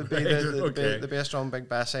Bessie would be Right, okay. the bass drum, Big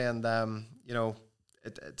Bessie, and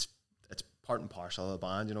it's part and parcel of the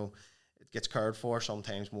band. It gets cared for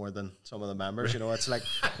sometimes more than some of the members. It's like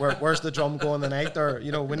where's the drum going tonight, or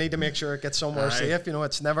we need to make sure it gets somewhere Aye. safe.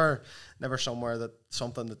 It's never somewhere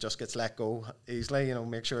that just gets let go easily.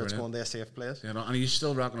 Make sure it's Brilliant. going to a safe place. And are you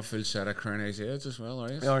still rocking a full set of Crown Eyes as well,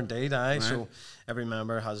 are you? We are indeed, aye. Right. So every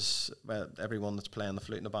member has, everyone that's playing the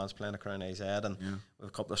flute in the band's playing a Crown AZ, and Yeah. we have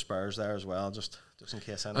a couple of spares there as well, just in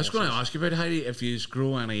case any. I was going to issues. ask you about if you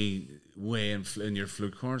grow any way in your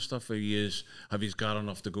flute corn stuff. Have you got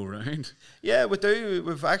enough to go around? Yeah, we do.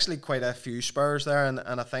 We've actually quite a few spares there, and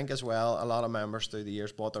I think as well, a lot of members through the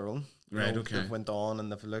years bought their own. Right, okay. They've went on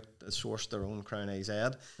and they've sourced their own Crown AZ.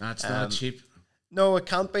 That's not cheap. No, it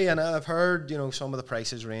can't be, and I've heard some of the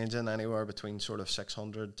prices ranging anywhere between sort of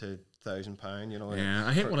 £600 to £1,000. Yeah,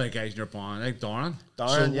 I hate one of the guys in your band, like Darren.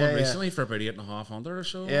 Darren, sold yeah, one yeah. recently for about 850 or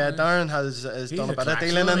so. Yeah, Darren has He's done a a bit of crack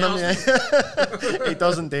dealing in them. son, Yeah. He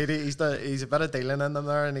does indeed. He's a bit of dealing in them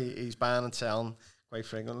there, and he's buying and selling quite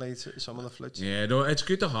frequently some of the flutes. Yeah, no, it's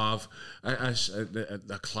good to have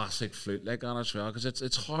a classic flute like that as well, because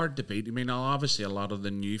it's hard to beat. I mean, obviously a lot of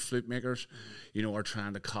the new flute makers, are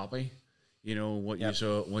trying to copy, what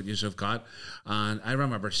you have got. And I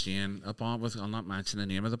remember seeing a band with, I'll not mention the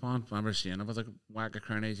name of the band, I remember seeing it with a whack of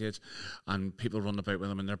Crown AZs, and people running about with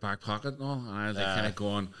them in their back pocket and all. And I was like kind of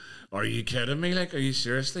going, "Are you kidding me? Like, are you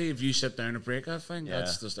seriously? If you sit down and break that thing,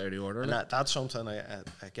 that's just out of order." And Like. that's something I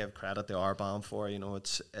give credit to our band for.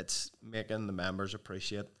 It's making the members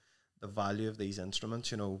appreciate the value of these instruments.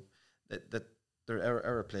 That they're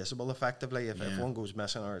irreplaceable effectively. If one goes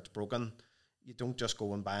missing or it's broken, you don't just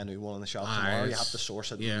go and buy a new one in the shop tomorrow. You have to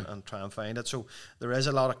source it yeah. and try and find it. So there is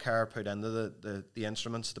a lot of care put into the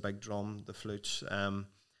instruments, the big drum, the flutes, and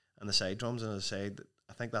the side drums. And as I say,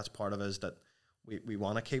 I think that's part of it, is that we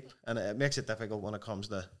want to keep, and it makes it difficult when it comes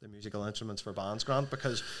to the musical instruments for bands, Grant,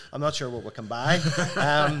 because I'm not sure what we can buy.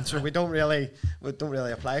 So we don't really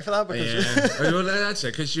apply for that, because well, that's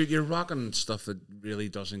it, because you're rocking stuff that really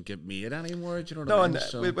doesn't get made anymore. Do you know what I mean?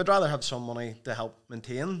 So we'd rather have some money to help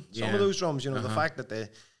maintain some of those drums. You know, the fact that the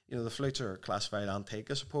flutes are classified antique,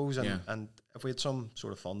 I suppose, and if we had some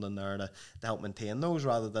sort of funding there to help maintain those,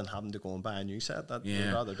 rather than having to go and buy a new set,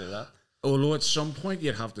 we'd rather do that. Although at some point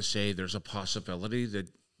you'd have to say there's a possibility that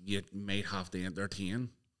you might have to entertain.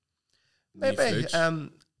 Maybe.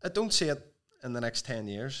 I don't see it in the next 10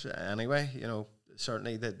 years anyway. You know,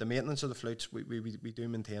 certainly the maintenance of the flutes, we do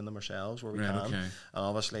maintain them ourselves where we can. Okay. And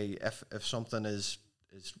obviously, if something is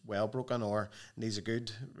well broken or needs a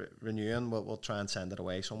good renewing, we'll try and send it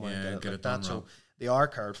away somewhere and get it like that. So they are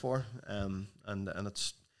cared for, and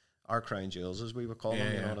it's our crown jewels, as we would call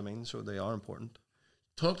them. You know what I mean? So they are important.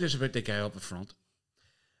 Talk to us about the guy up the front.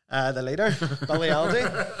 The leader, Billy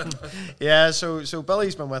Aldi. So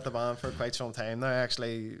Billy's been with the band for quite some time now.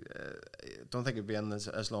 Actually, don't think he'd been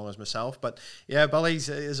as long as myself, but yeah, Billy's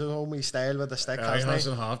his own wee style with the stick. He has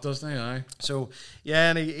and half, doesn't he? Aye. So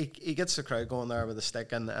yeah, and he gets the crowd going there with the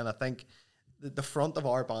stick, and I think the front of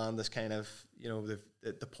our band is kind of, you know,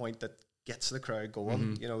 the point that gets the crowd going.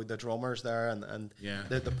 Mm-hmm. You know, the drummers there and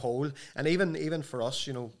the pole, and even for us,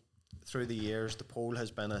 you know, through the years, the pole has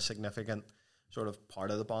been a significant sort of part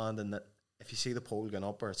of the band, and that if you see the pole going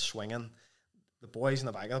up or it's swinging, the boys in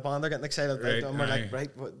the back of the band are getting excited, right? And we're like,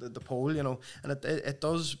 the pole, you know, and it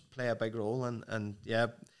does play a big role, and yeah,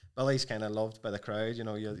 Billy's kind of loved by the crowd. You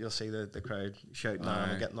know, you'll see the crowd shouting on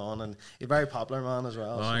and getting on, and he's a very popular man as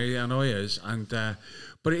well. I know he is, and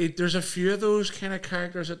but there's a few of those kind of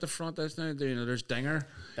characters at the front, isn't there? You know, there's Dinger.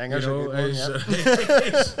 Dinger's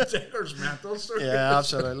Dinger's mental. Yeah,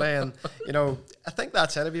 absolutely, and you know, I think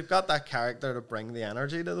that's it. If you've got that character to bring the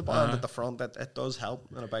energy to the band at the front, it does help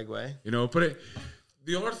in a big way. You know, but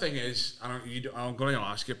the other thing is, I'm going to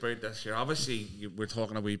ask you about this here. Obviously, we're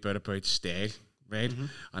talking a wee bit about style, right? Mm-hmm.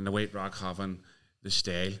 And the White Rock having the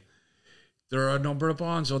style. There are a number of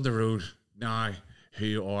bands on the road now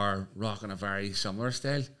who are rocking a very similar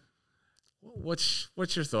style. What's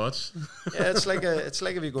your thoughts? Yeah, it's like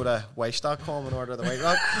if you go to Wish.com and order the White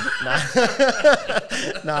Rock.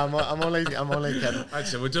 Nah, I'm only kidding.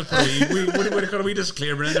 That's it. We'll just put a wee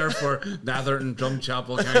disclaimer in there for Netherton,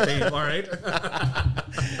 Drumchapel County. All right.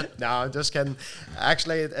 No, I'm just kidding.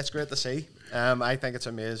 Actually, it's great to see. I think it's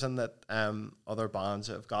amazing that other bands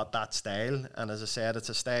have got that style, and as I said, it's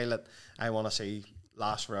a style that I want to see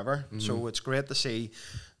last forever. Mm-hmm. So it's great to see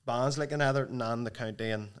bands like Netherton and the County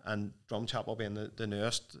and Drumchapel being the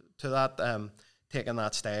newest to that, taking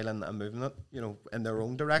that style and moving it, you know, in their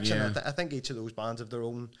own direction. Yeah. I think each of those bands have their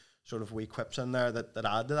own sort of wee quips in there that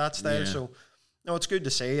add to that style. Yeah. So, no, it's good to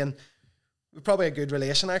see, and we've probably a good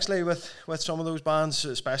relation actually with some of those bands,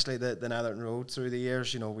 especially the Netherton Road through the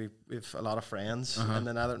years. You know, we've a lot of friends in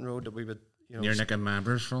the Netherton Road that we would. You know, you're nicking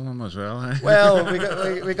members from them as well, eh? Well,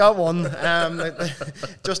 we got one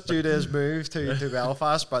just due to his move to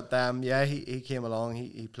Belfast, but yeah, he came along.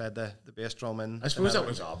 He played the bass drum in. I suppose that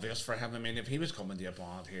was obvious for him. I mean, if he was coming to a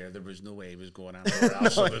band here, there was no way he was going anywhere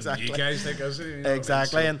else. No, exactly. You guys think, you know,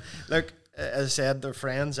 exactly. And look, as I said, they're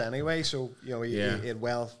friends anyway, so you know he had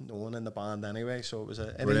well known in the band anyway, so it was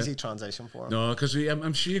an easy transition for him. No, because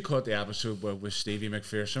I'm sure you caught the episode with Stevie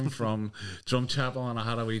McPherson from Drumchapel, and I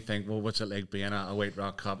had a wee think, well, what's it like being a White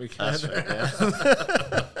Rock copycat? That's right,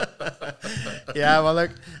 yeah. Yeah, well,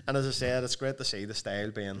 look, and as I said, it's great to see the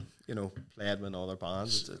style being, you know, played with other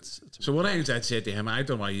bands. It's so what I'd say to him, I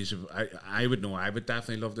don't know why I would know, I would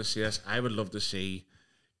definitely love to see this. I would love to see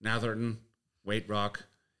Netherton, White Rock,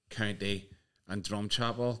 County and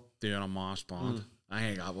Drumchapel doing a mass band. I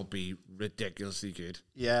think that would be ridiculously good.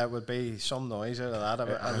 Yeah, it would be some noise out of that,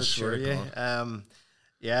 I would assure you.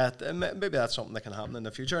 Yeah, maybe that's something that can happen in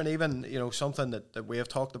the future. And even, you know, something that we have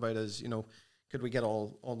talked about is, you know, could we get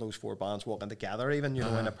all those four bands walking together, even, you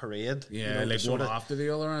know, in a parade? Yeah, you know, like one after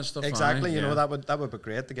the other and stuff. Exactly, you know, that would be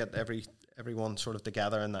great to get everyone sort of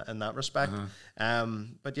together in that respect.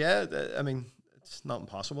 But yeah, I mean, it's not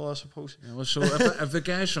impossible, I suppose. Yeah, well, so if the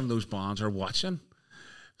guys from those bands are watching,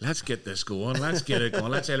 let's get this going. Let's get it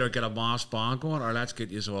going. Let's either get a mass band going, or let's get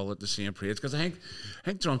you all at the same parades. Because I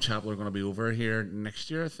think Drumchapel are going to be over here next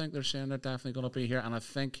year. I think they're saying they're definitely going to be here, and I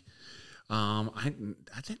think I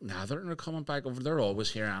think Netherton are coming back over. They're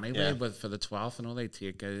always here anyway, Yeah. but for the 12th, I know they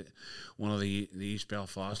take one of the East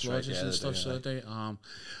Belfast That's right, lodges yeah, and they stuff. do, So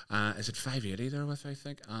they is it 580 they're with, I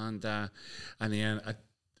think, and then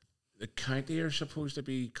the county are supposed to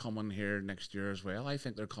be coming here next year as well. I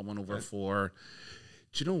think they're coming over for.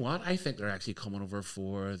 Do you know what? I think they're actually coming over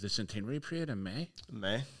for the Centenary Parade in May.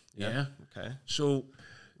 May. Yeah. Okay. So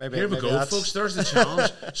Maybe, here we maybe go, that's- folks. There's the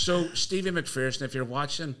challenge. So Stevie McPherson, if you're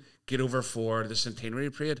watching, get over for the Centenary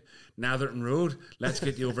Parade. Netherton Road, let's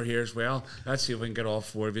get you over here as well. Let's see if we can get all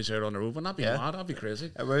four of you out on the road. Wouldn't that be Yeah. mad? That'd be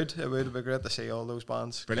crazy. It would be great to see all those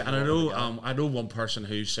bands. Brilliant. And I know one person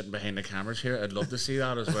who's sitting behind the cameras here. I'd love to see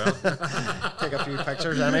that as well. Take a few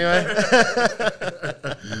pictures anyway.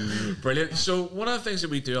 Brilliant. So one of the things that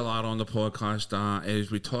we do a lot on the podcast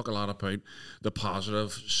is we talk a lot about the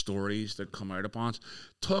positive stories that come out of bands.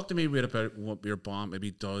 Talk to me a bit about what your band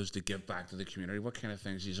maybe does to give back to the community. What kind of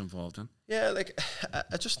things he's involved in? Yeah, like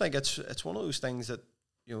I just think it's one of those things that,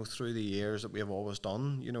 you know, through the years that we have always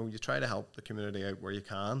done. You know, you try to help the community out where you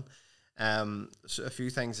can. So a few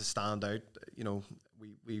things that stand out. You know,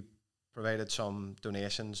 we provided some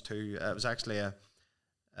donations to. It was actually a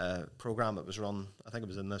program that was run. I think it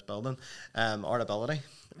was in this building. Artability.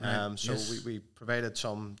 Right. So Yes. we provided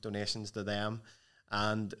some donations to them,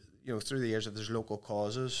 and you know, through the years, if there's local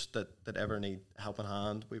causes that ever need helping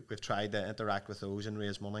hand, we've tried to interact with those and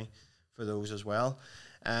raise money for those as well.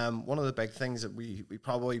 One of the big things that we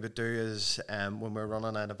probably would do is when we're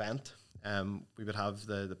running an event, we would have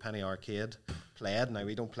the Penny Arcade played. Now,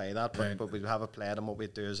 we don't play that, Right. but we'd have it played, and what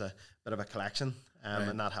we'd do is a bit of a collection, Right.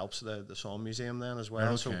 and that helps the Song Museum then as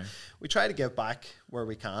well. So Okay. we try to give back where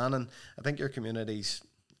we can, and I think your community's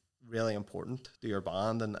really important to your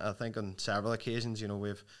band, and I think on several occasions, you know,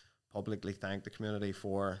 we've publicly thanked the community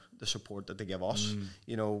for the support that they give us.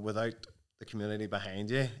 You know, without the community behind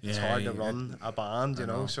you, it's Yeah, hard to you- run a band, you I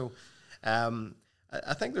know. know. So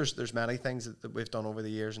I think there's many things that we've done over the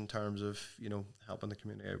years in terms of, you know, helping the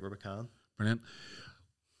community out where we can. Brilliant.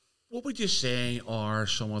 What would you say are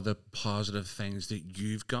some of the positive things that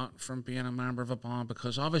you've got from being a member of a band?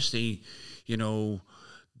 Because obviously, you know,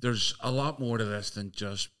 there's a lot more to this than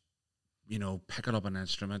just, you know, picking up an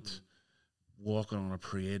instrument, walking on a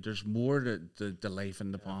parade. There's more to the life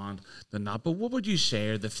in the band than that. But what would you say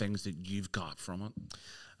are the things that you've got from it?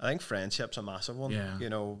 I think friendship's a massive one. Yeah. You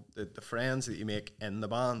know, the friends that you make in the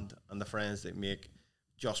band and the friends that you make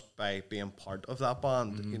just by being part of that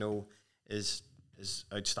band, you know, is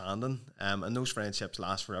outstanding. And those friendships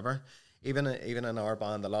last forever. Even in our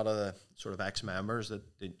band, a lot of the sort of ex-members that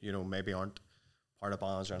you know, maybe aren't part of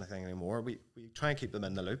bands or anything anymore, we try and keep them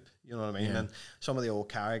in the loop, you know what I mean? Yeah. And some of the old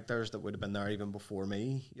characters that would have been there even before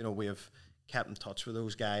me, you know, we have kept in touch with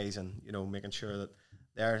those guys and, you know, making sure that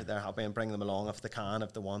they're happy and bring them along if they can,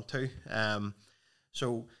 if they want to.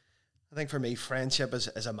 So I think for me, friendship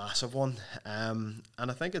is a massive one. And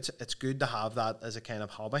I think it's good to have that as a kind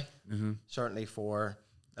of hobby. Certainly for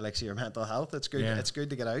the likes of your mental health. It's good. Yeah. It's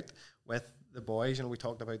good to get out with the boys. You know, we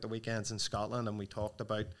talked about the weekends in Scotland, and we talked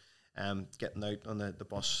about getting out on the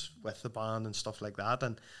bus with the band and stuff like that.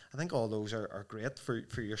 And I think all those are great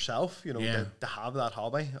for yourself, you know, Yeah. to have that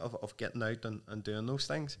hobby of getting out and doing those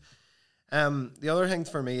things. The other thing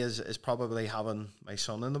for me is probably having my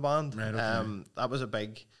son in the band. Right, okay. That was a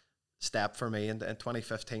big step for me. In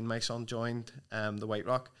 2015, my son joined the White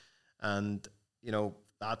Rock, and you know,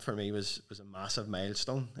 that for me was a massive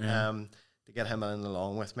milestone. Yeah. To get him in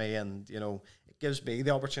along with me, and you know, it gives me the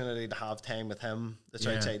opportunity to have time with him that's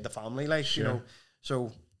Yeah. outside the family life. Sure. You know,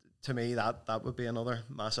 so to me that would be another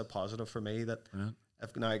massive positive for me, that Brilliant.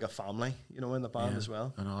 I've now got family, you know, in the band Yeah. as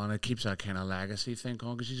well. And it keeps that kind of legacy thing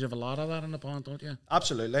going, because you have a lot of that in the band, don't you?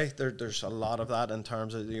 Absolutely, there's a lot of that in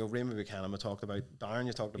terms of, you know, Raymond Buchanan. We talked about Darren.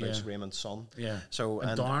 You talked about Yeah. Raymond's son. Yeah. So And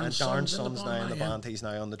and Darren's Darren's son's in the son's band now in the now, yeah. band. He's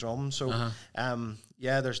now on the drums. So Uh-huh.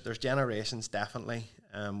 yeah, there's generations definitely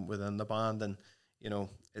within the band, and you know,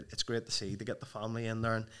 it's great to see to get the family in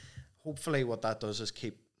there, and hopefully what that does is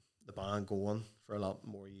keep the band going for a lot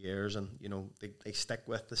more years, and you know, they stick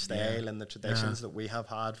with the style and the traditions that we have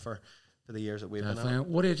had for the years that we've been Definitely.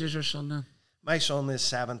 in. What age is your son then? My son is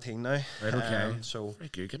 17 now. Right, okay. So Very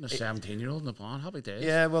good, getting a 17-year-old in the band. Happy days.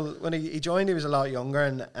 yeah, well, when he joined, he was a lot younger,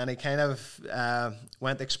 and he kind of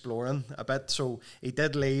went exploring a bit. So he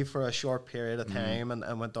did leave for a short period of time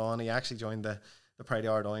and went on. He actually joined the Pride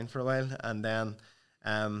of Ardoyne for a while, and then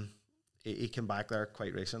he came back there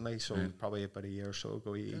quite recently. So probably about a year or so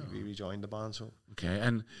ago, he rejoined the band. So Okay,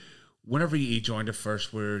 and whenever you joined it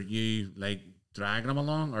first, were you like dragging him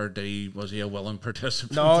along, or was he a willing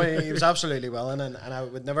participant? No, he was absolutely willing, and I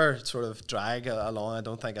would never sort of drag along. I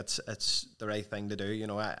don't think it's the right thing to do. You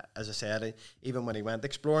know, as I said, even when he went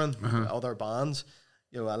exploring other bands,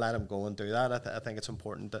 you know, I let him go and do that. I think it's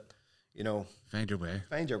important that, you know, find your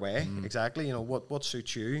way. Exactly. You know, what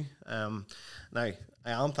suits you. Now I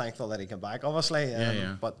am thankful that he came back, obviously.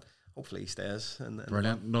 But hopefully he stays.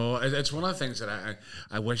 Brilliant. No, it's one of the things that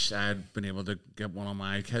I wish I'd been able to get one of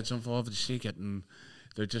my kids involved. You see,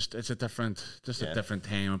 it's a different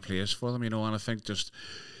time and place for them, you know. And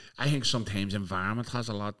I think sometimes environment has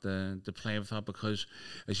a lot to play with that, because,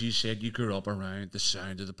 as you said, you grew up around the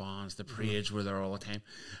sound of the bands, the parades were there all the time.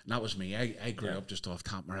 And that was me. I grew up just off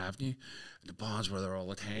Tapmere Avenue. The bands were there all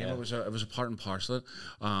the time. It was a part and parcel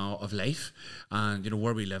of life. And, you know,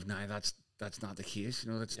 where we live now, that's not the case.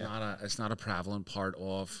 You know, it's not a prevalent part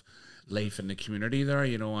of life in the community there,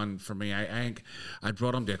 you know. And for me, I think I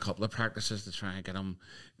brought him to a couple of practices to try and get him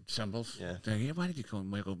symbols. Why did you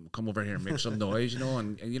come over here and make some noise, you know,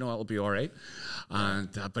 and you know, it'll be all right. And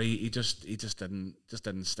but he just didn't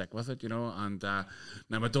stick with it, you know. And now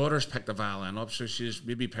my daughter's picked the violin up, so she's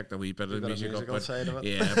maybe picked a wee bit of the music up, but side of it.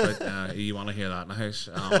 Yeah, but you want to hear that in the house.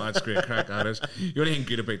 That's great crack, that is. The only thing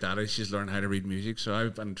good about that is she's learned how to read music, so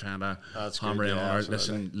I've been trying to hammer in hard.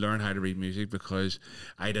 Listen, learn how to read music, because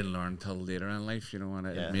I didn't learn till later in life, you know, and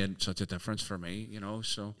it made such a difference for me, you know.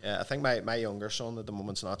 So I think my younger son at the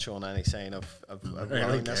moment's not showing any sign of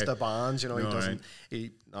willingness to bands, you know. He's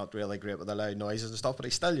not really great with the loud noises and stuff, but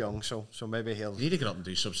he's still young, so maybe he'll... You need to get up and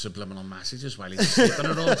do some subliminal messages while he's sleeping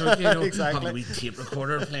and all, don't you? You know, exactly. Have a wee tape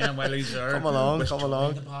recorder playing while he's there. Come along.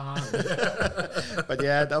 But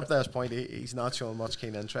yeah, up to this point, he's not showing much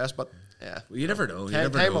keen interest, but yeah. Well, you never know.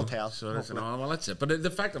 Time will tell. So well, that's it. But the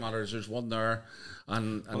fact of the matter is there's one there,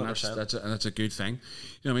 and that's a good thing.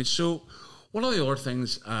 You know what I mean? So one of the other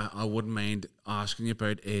things I wouldn't mind asking you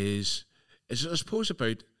about is I suppose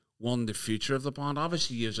about the future of the band.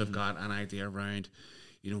 Obviously, you have got an idea around,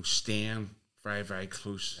 you know, staying very, very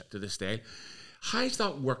close to the style. How's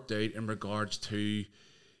that worked out in regards to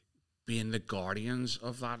being the guardians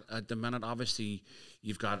of that at the minute? Obviously,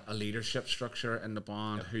 you've got a leadership structure in the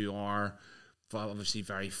band who are obviously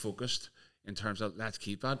very focused in terms of let's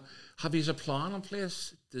keep that. Have you a plan in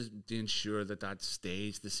place to ensure that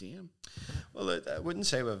stays the same? Well, I wouldn't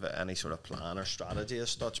say we have any sort of plan or strategy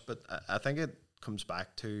as such, but I think it comes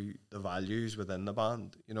back to the values within the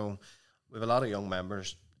band. You know, we have a lot of young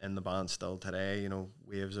members in the band still today, you know,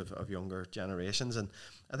 waves of younger generations, and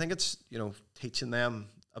I think it's, you know, teaching them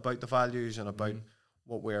about the values and about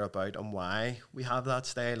what we're about and why we have that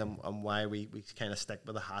style and why we kind of stick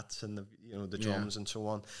with the hats and the, you know, the drums and so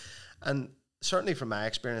on. And certainly from my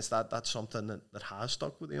experience, that's something that has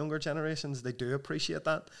stuck with the younger generations. They do appreciate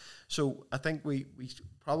that. So I think we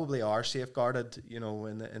probably are safeguarded, you know,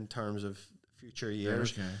 in terms of future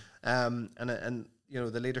years. Okay. And you know,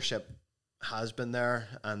 the leadership has been there,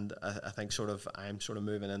 and I think I'm sort of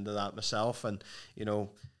moving into that myself, and you know,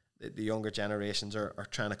 the younger generations are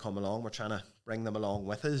trying to come along. We're trying to bring them along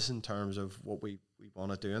with us in terms of what we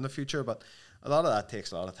want to do in the future, but a lot of that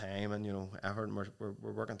takes a lot of time and, you know, effort, and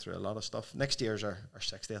we're working through a lot of stuff. Next year's our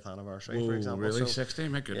 60th anniversary, for example. Really? 60?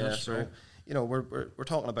 My goodness. Yeah, so you know, we're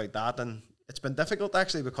talking about that, and it's been difficult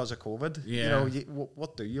actually because of COVID. You know,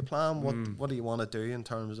 what do you plan? What do you want to do in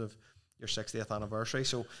terms of your 60th anniversary?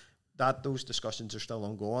 So those discussions are still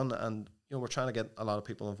ongoing, and you know, we're trying to get a lot of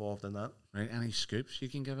people involved in that. Right. Any scoops you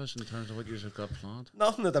can give us in terms of what you've got planned?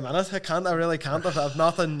 Nothing at the minute. I really can't. I have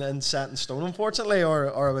nothing set in stone, unfortunately,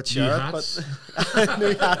 or I would share it. But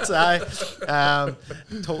new hats,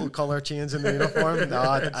 total colour change in the uniform. No,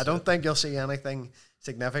 I don't think you'll see anything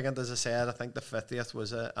significant. As I said, I think the 50th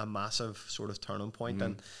was a massive sort of turning point,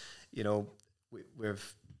 and you know,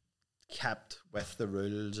 we've kept with the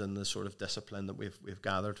rules and the sort of discipline that we've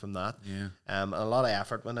gathered from that. And a lot of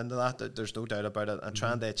effort went into that. There's no doubt about it. And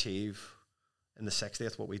trying to achieve in the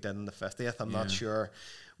 60th what we did in the 50th, I'm not sure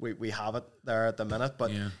we have it there at the minute.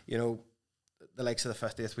 But you know, the likes of the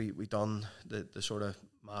 50th, we done the sort of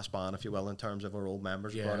mass band, if you will, in terms of our old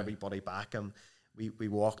members. We brought everybody back, and we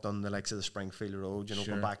walked on the likes of the Springfield Road, you know,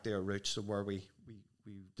 going back to our roots of where we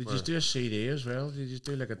did you do a CD as well? Did you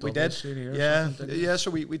do like a double CD or something? Yeah, so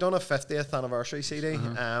we done a 50th anniversary CD,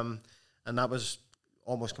 and that was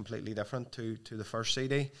almost completely different to the first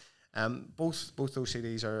CD. Both those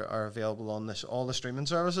CDs are available on all the streaming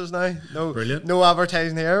services now. No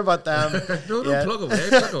advertising here, but plug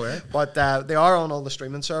away. But they are on all the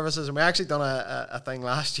streaming services, and we actually done a thing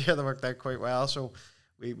last year that worked out quite well. So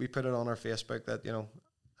we put it on our Facebook that, you know,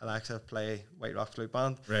 Alexa, play White Rock Flute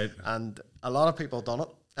Band. Right. And a lot of people done it.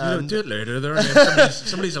 Do it later there. And then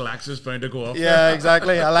somebody's Alexa's bound to go off. Yeah,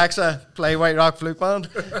 exactly. Alexa, play White Rock Flute Band.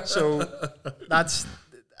 So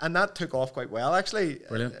that took off quite well, actually.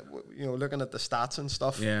 Brilliant. Looking at the stats and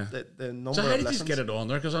stuff. Yeah. The number So how of did you listens. get it on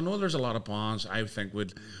there? Because I know there's a lot of bands I think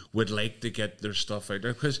would like to get their stuff out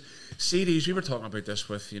there. Because CDs, we were talking about this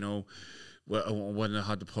with, when I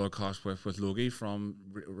had the podcast with Logie from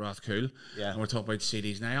Rathcool, Yeah. and we're talking about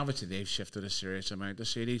CDs. Now, obviously, they've shifted a serious amount of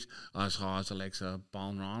CDs, as has the likes of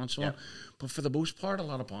Balnron and so on. But for the most part, a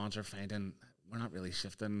lot of bands are finding we're not really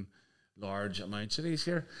shifting large amounts of these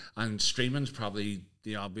here, and streaming's probably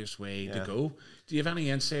the obvious way to go. Do you have any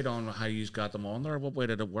insight on how you got them on there? What way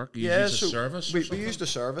did it work? You used a service? We used a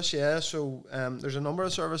service, yeah. So there's a number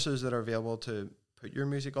of services that are available to put your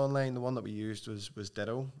music online. The one that we used was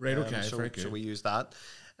Ditto. Right, okay, so, very good. So we used that.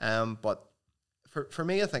 But for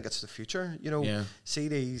me, I think it's the future.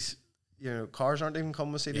 CDs, cars aren't even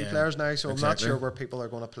coming with CD players now, so I'm not sure where people are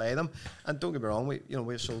going to play them. And don't get me wrong,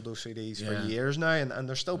 we've sold those CDs for years now, and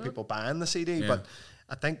there's still people buying the CD, but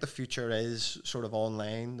I think the future is sort of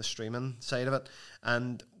online, the streaming side of it.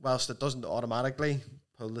 And whilst it doesn't automatically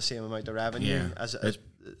pull the same amount of revenue as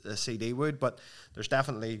a CD would, but there's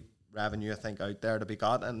definitely revenue, I think, out there to be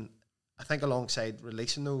got. And I think alongside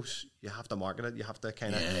releasing those, you have to market it. You have to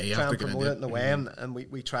kind of try and promote it in a way. And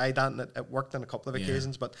we tried that, and it worked on a couple of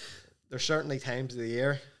occasions. But there's certainly times of the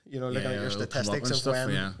year, looking at your statistics of stuff,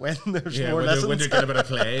 when there's more when listens. When you get a bit of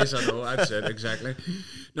plays, I know, that's it, exactly.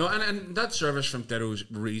 No, and that service from Ditto's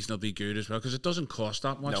reasonably good as well, because it doesn't cost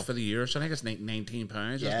that much for the year. So I think it's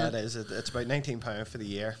 £19, Yeah, isn't it? it is. It's about £19 for the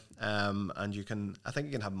year. And I think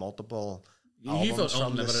you can have multiple You've albums from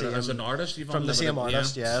the unlimited same, as an artist. You've from the same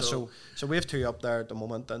unlimited, artist, So we have 2 up there at the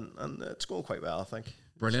moment, and it's going quite well, I think.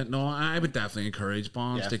 Brilliant. No, I would definitely encourage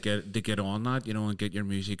bands to get on that, and get your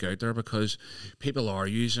music out there, because people are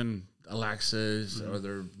using Alexas or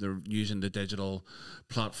they're using the digital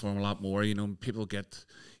platform a lot more. People get,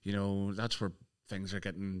 that's where things are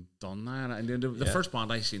getting done now. And the first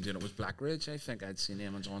band I seen doing it was Black Ridge. I think I'd seen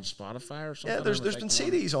them on Spotify or something. Yeah, there's been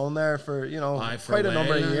CDs on there for quite a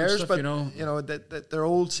number of years, stuff, but they're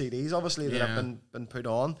old CDs obviously that have been put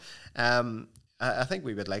on. I think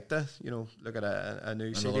we would like to look at a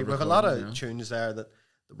new CD. We have a lot of tunes there that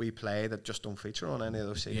we play that just don't feature on any of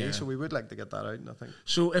those CDs, so we would like to get that out. I think.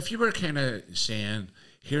 So if you were kind of saying,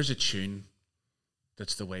 here's a tune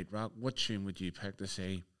that's the White Rock, what tune would you pick to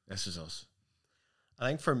say this is us? I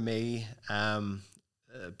think for me,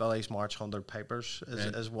 Billy's March 100 Pipers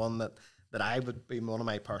is one that I would be one of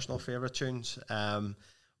my personal favourite tunes.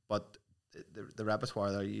 But the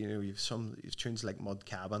repertoire there, you've tunes like Mud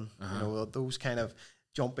Cabin, those kind of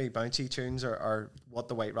jumpy, bouncy tunes are what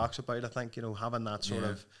the White Rock's about. I think having that sort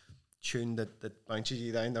of tune that bounces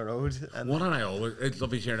you down the road. And one that I'd love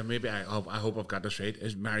to hear, and maybe I hope I've got this right,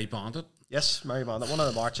 is Mary Bandit. Yes, Mary Bandit, one of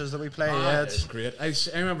the marches that we play. It's great. I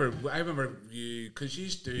remember you, because you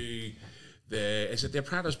used to do is it the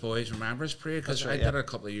Apprentice Boys Remembrance Parade? Because I did it a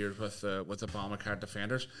couple of years with the Balmacart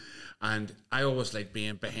Defenders, and I always liked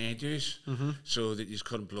being behind you so that you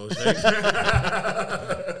couldn't blow us out.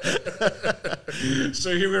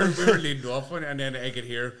 So we were leading off one, and then I could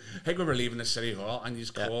hear, I think we were leaving the City Hall, and you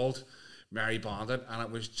called Mary Bandit, and it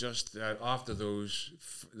was just after those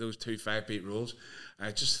 2 5-beat rules,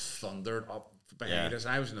 it just thundered up behind us.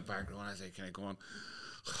 I was in the background, I was like, kind of going,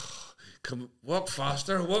 come walk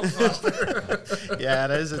faster. Yeah,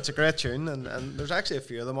 it is. It's a great tune, and there's actually a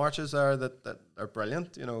few of the marches there that are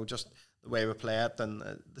brilliant. Just the way we play it, and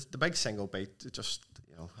the big single beat. It just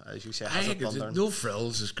as you say, has a thunder. No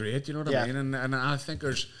frills is great. You know what I mean? And I think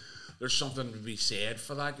there's something to be said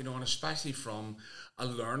for that. And especially from a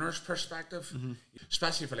learner's perspective,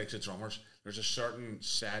 especially for like the drummers, there's a certain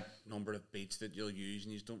set number of beats that you'll use,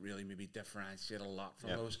 and you don't really maybe differentiate a lot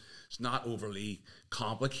from those. It's not overly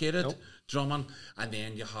complicated drumming, and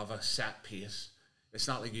then you have a set pace. It's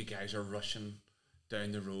not like you guys are rushing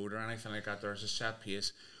down the road or anything like that. There's a set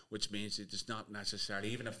pace, which means it is not necessarily,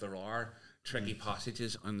 even if there are tricky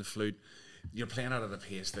passages on the flute, you're playing out at a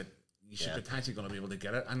pace that you should potentially going to be able to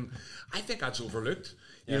get it. And I think that's overlooked.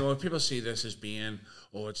 If people see this as being,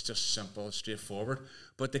 it's just simple, it's straightforward.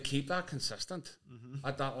 But to keep that consistent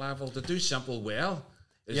at that level, to do simple well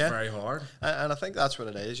is very hard. And I think that's what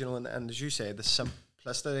it is, and as you say, the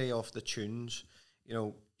simplicity of the tunes,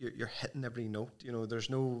 you're hitting every note. There's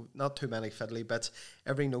not too many fiddly bits.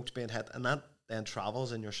 Every note's being hit, and that then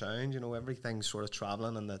travels in your sound. Everything's sort of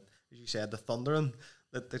traveling, and that, as you said, the thundering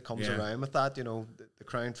that comes around with that. The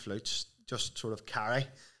crowned flutes just sort of carry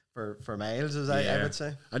for miles, as I would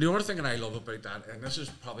say. And the other thing that I love about that, and this is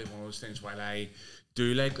probably one of those things why I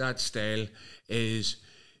do like that style, is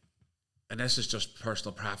and this is just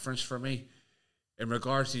personal preference for me, in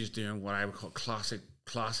regards to he's doing what I would call classic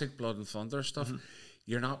Blood and Thunder stuff,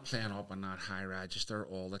 you're not playing up on that high register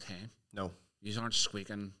all the time. No. You aren't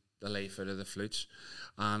squeaking the life out of the flutes.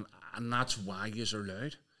 And that's why yous are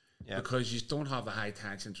loud. Yeah. Because you don't have the high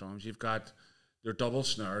tension drums. You've got, they're double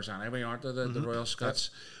snares anyway, aren't they, the Royal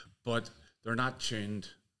Scots? Yep. But they're not tuned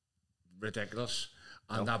ridiculous.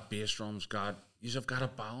 And that bass drum's got, you've got a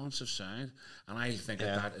balance of sound, and I think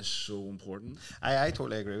that is so important. I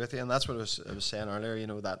totally agree with you, and that's what I was saying earlier, you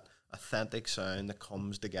know, that authentic sound that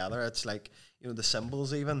comes together. It's like, you know, the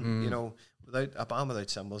cymbals even, you know, without a band without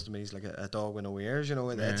cymbals to me is like a dog with no ears, you know.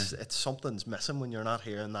 It's something's missing when you're not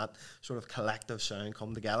hearing that sort of collective sound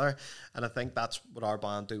come together. And I think that's what our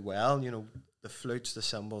band do well, you know, the flutes, the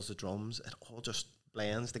cymbals, the drums, it all just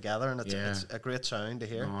blends together, and it's a great sound to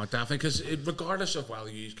hear. Oh, definitely, because regardless of whether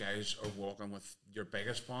you guys are working with your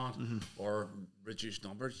biggest band or reduced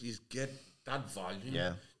numbers, you get that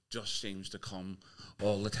volume just seems to come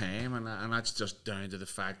all the time, and that's just down to the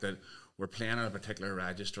fact that we're playing on a particular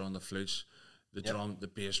register on the flutes, the drum, the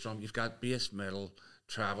bass drum. You've got bass, middle,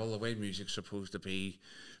 treble, the way music's supposed to be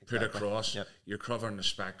put across. You're covering the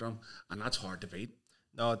spectrum, and that's hard to beat.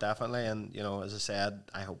 No, definitely, and you know, as I said,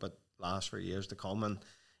 I hope it last for years to come. And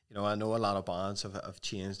you know, I know a lot of bands have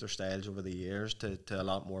changed their styles over the years to a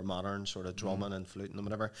lot more modern sort of drumming and fluting and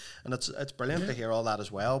whatever, and it's brilliant to hear all that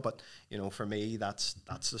as well. But you know, for me, that's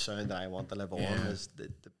the sound that I want to live on, is the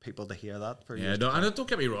people to hear that for years. No, and don't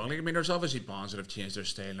get me wrong, like, I mean, there's obviously bands that have changed their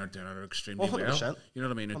style and are doing it extremely well. You know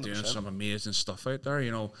what I mean? They're 100%. Doing some amazing stuff out there,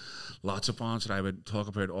 you know, lots of bands that I would talk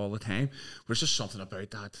about all the time. There's just something about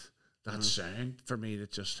that sound for me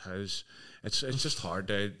that just has, it's just hard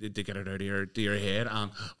to get it out of your head,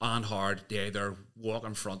 and hard to either walk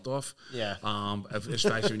in front of,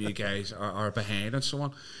 especially when you guys are behind and so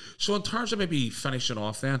on. So in terms of maybe finishing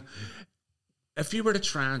off then, if you were to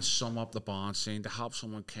try and sum up the band scene to help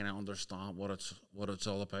someone kind of understand what it's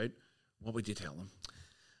all about, what would you tell them?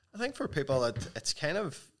 I think for people, it's kind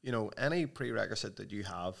of, you know, any prerequisite that you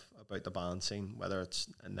have about the band scene, whether it's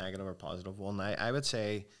a negative or positive one, I would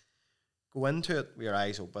say go into it with your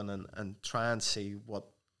eyes open and try and see what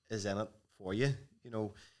is in it for you. You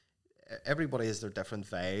know, everybody has their different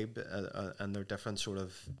vibe and their different sort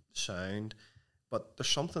of sound, but there's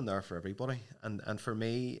something there for everybody. And for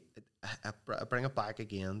me, I bring it back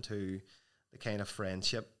again to the kind of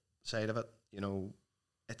friendship side of it. You know,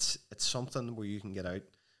 it's something where you can get out,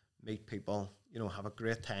 meet people, you know, have a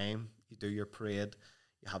great time. You do your parade,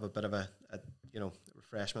 you have a bit of a you know,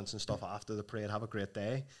 refreshments and stuff after the parade, have a great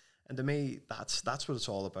day. And to me, that's what it's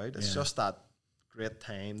all about. It's just that great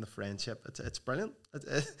time, the friendship. It's brilliant.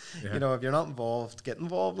 You know, if you're not involved, get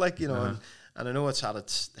involved. Like, you know, and I know it's had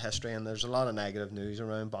its history, and there's a lot of negative news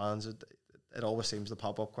around bands. It always seems to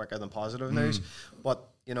pop up quicker than positive news. But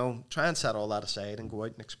you know, try and set all that aside and go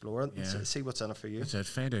out and explore it and see what's in it for you. That's it.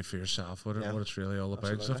 Find out for yourself what it's really all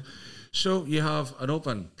about. So you have an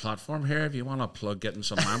open platform here. If you want to plug getting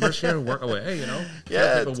some members here, work away, you know.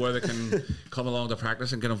 Tell people where they can come along to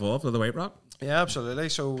practice and get involved with the White Rock. Yeah, absolutely.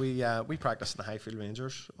 So we practice in the Highfield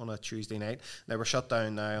Rangers on a Tuesday night. They were shut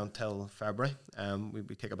down now until February. We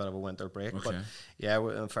take a bit of a winter break. Okay. But yeah,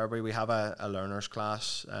 in February we have a learners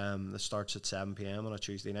class that starts at 7 p.m. on a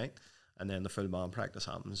Tuesday night. And then the full band practice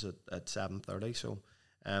happens at 7:30. So,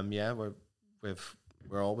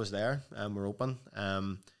 we're always there, and we're open,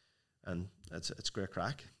 and it's great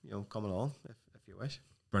crack. You know, come along if you wish.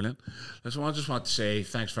 Brilliant. Listen, I just want to say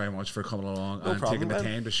thanks very much for coming along and taking the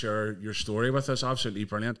time to share your story with us. Absolutely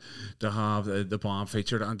brilliant to have the band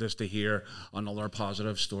featured and just to hear another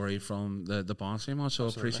positive story from the band scene, man. So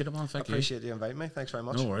appreciate it, man. Thank you. Appreciate you inviting me. Thanks very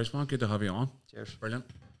much. No worries, man. Good to have you on. Cheers. Brilliant.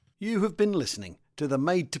 You have been listening to the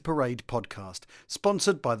Made to Parade podcast,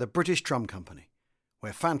 sponsored by the British Drum Company,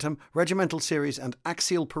 where Phantom, Regimental Series and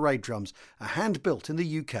Axial Parade drums are hand-built in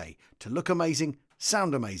the UK to look amazing,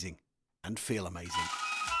 sound amazing and feel amazing.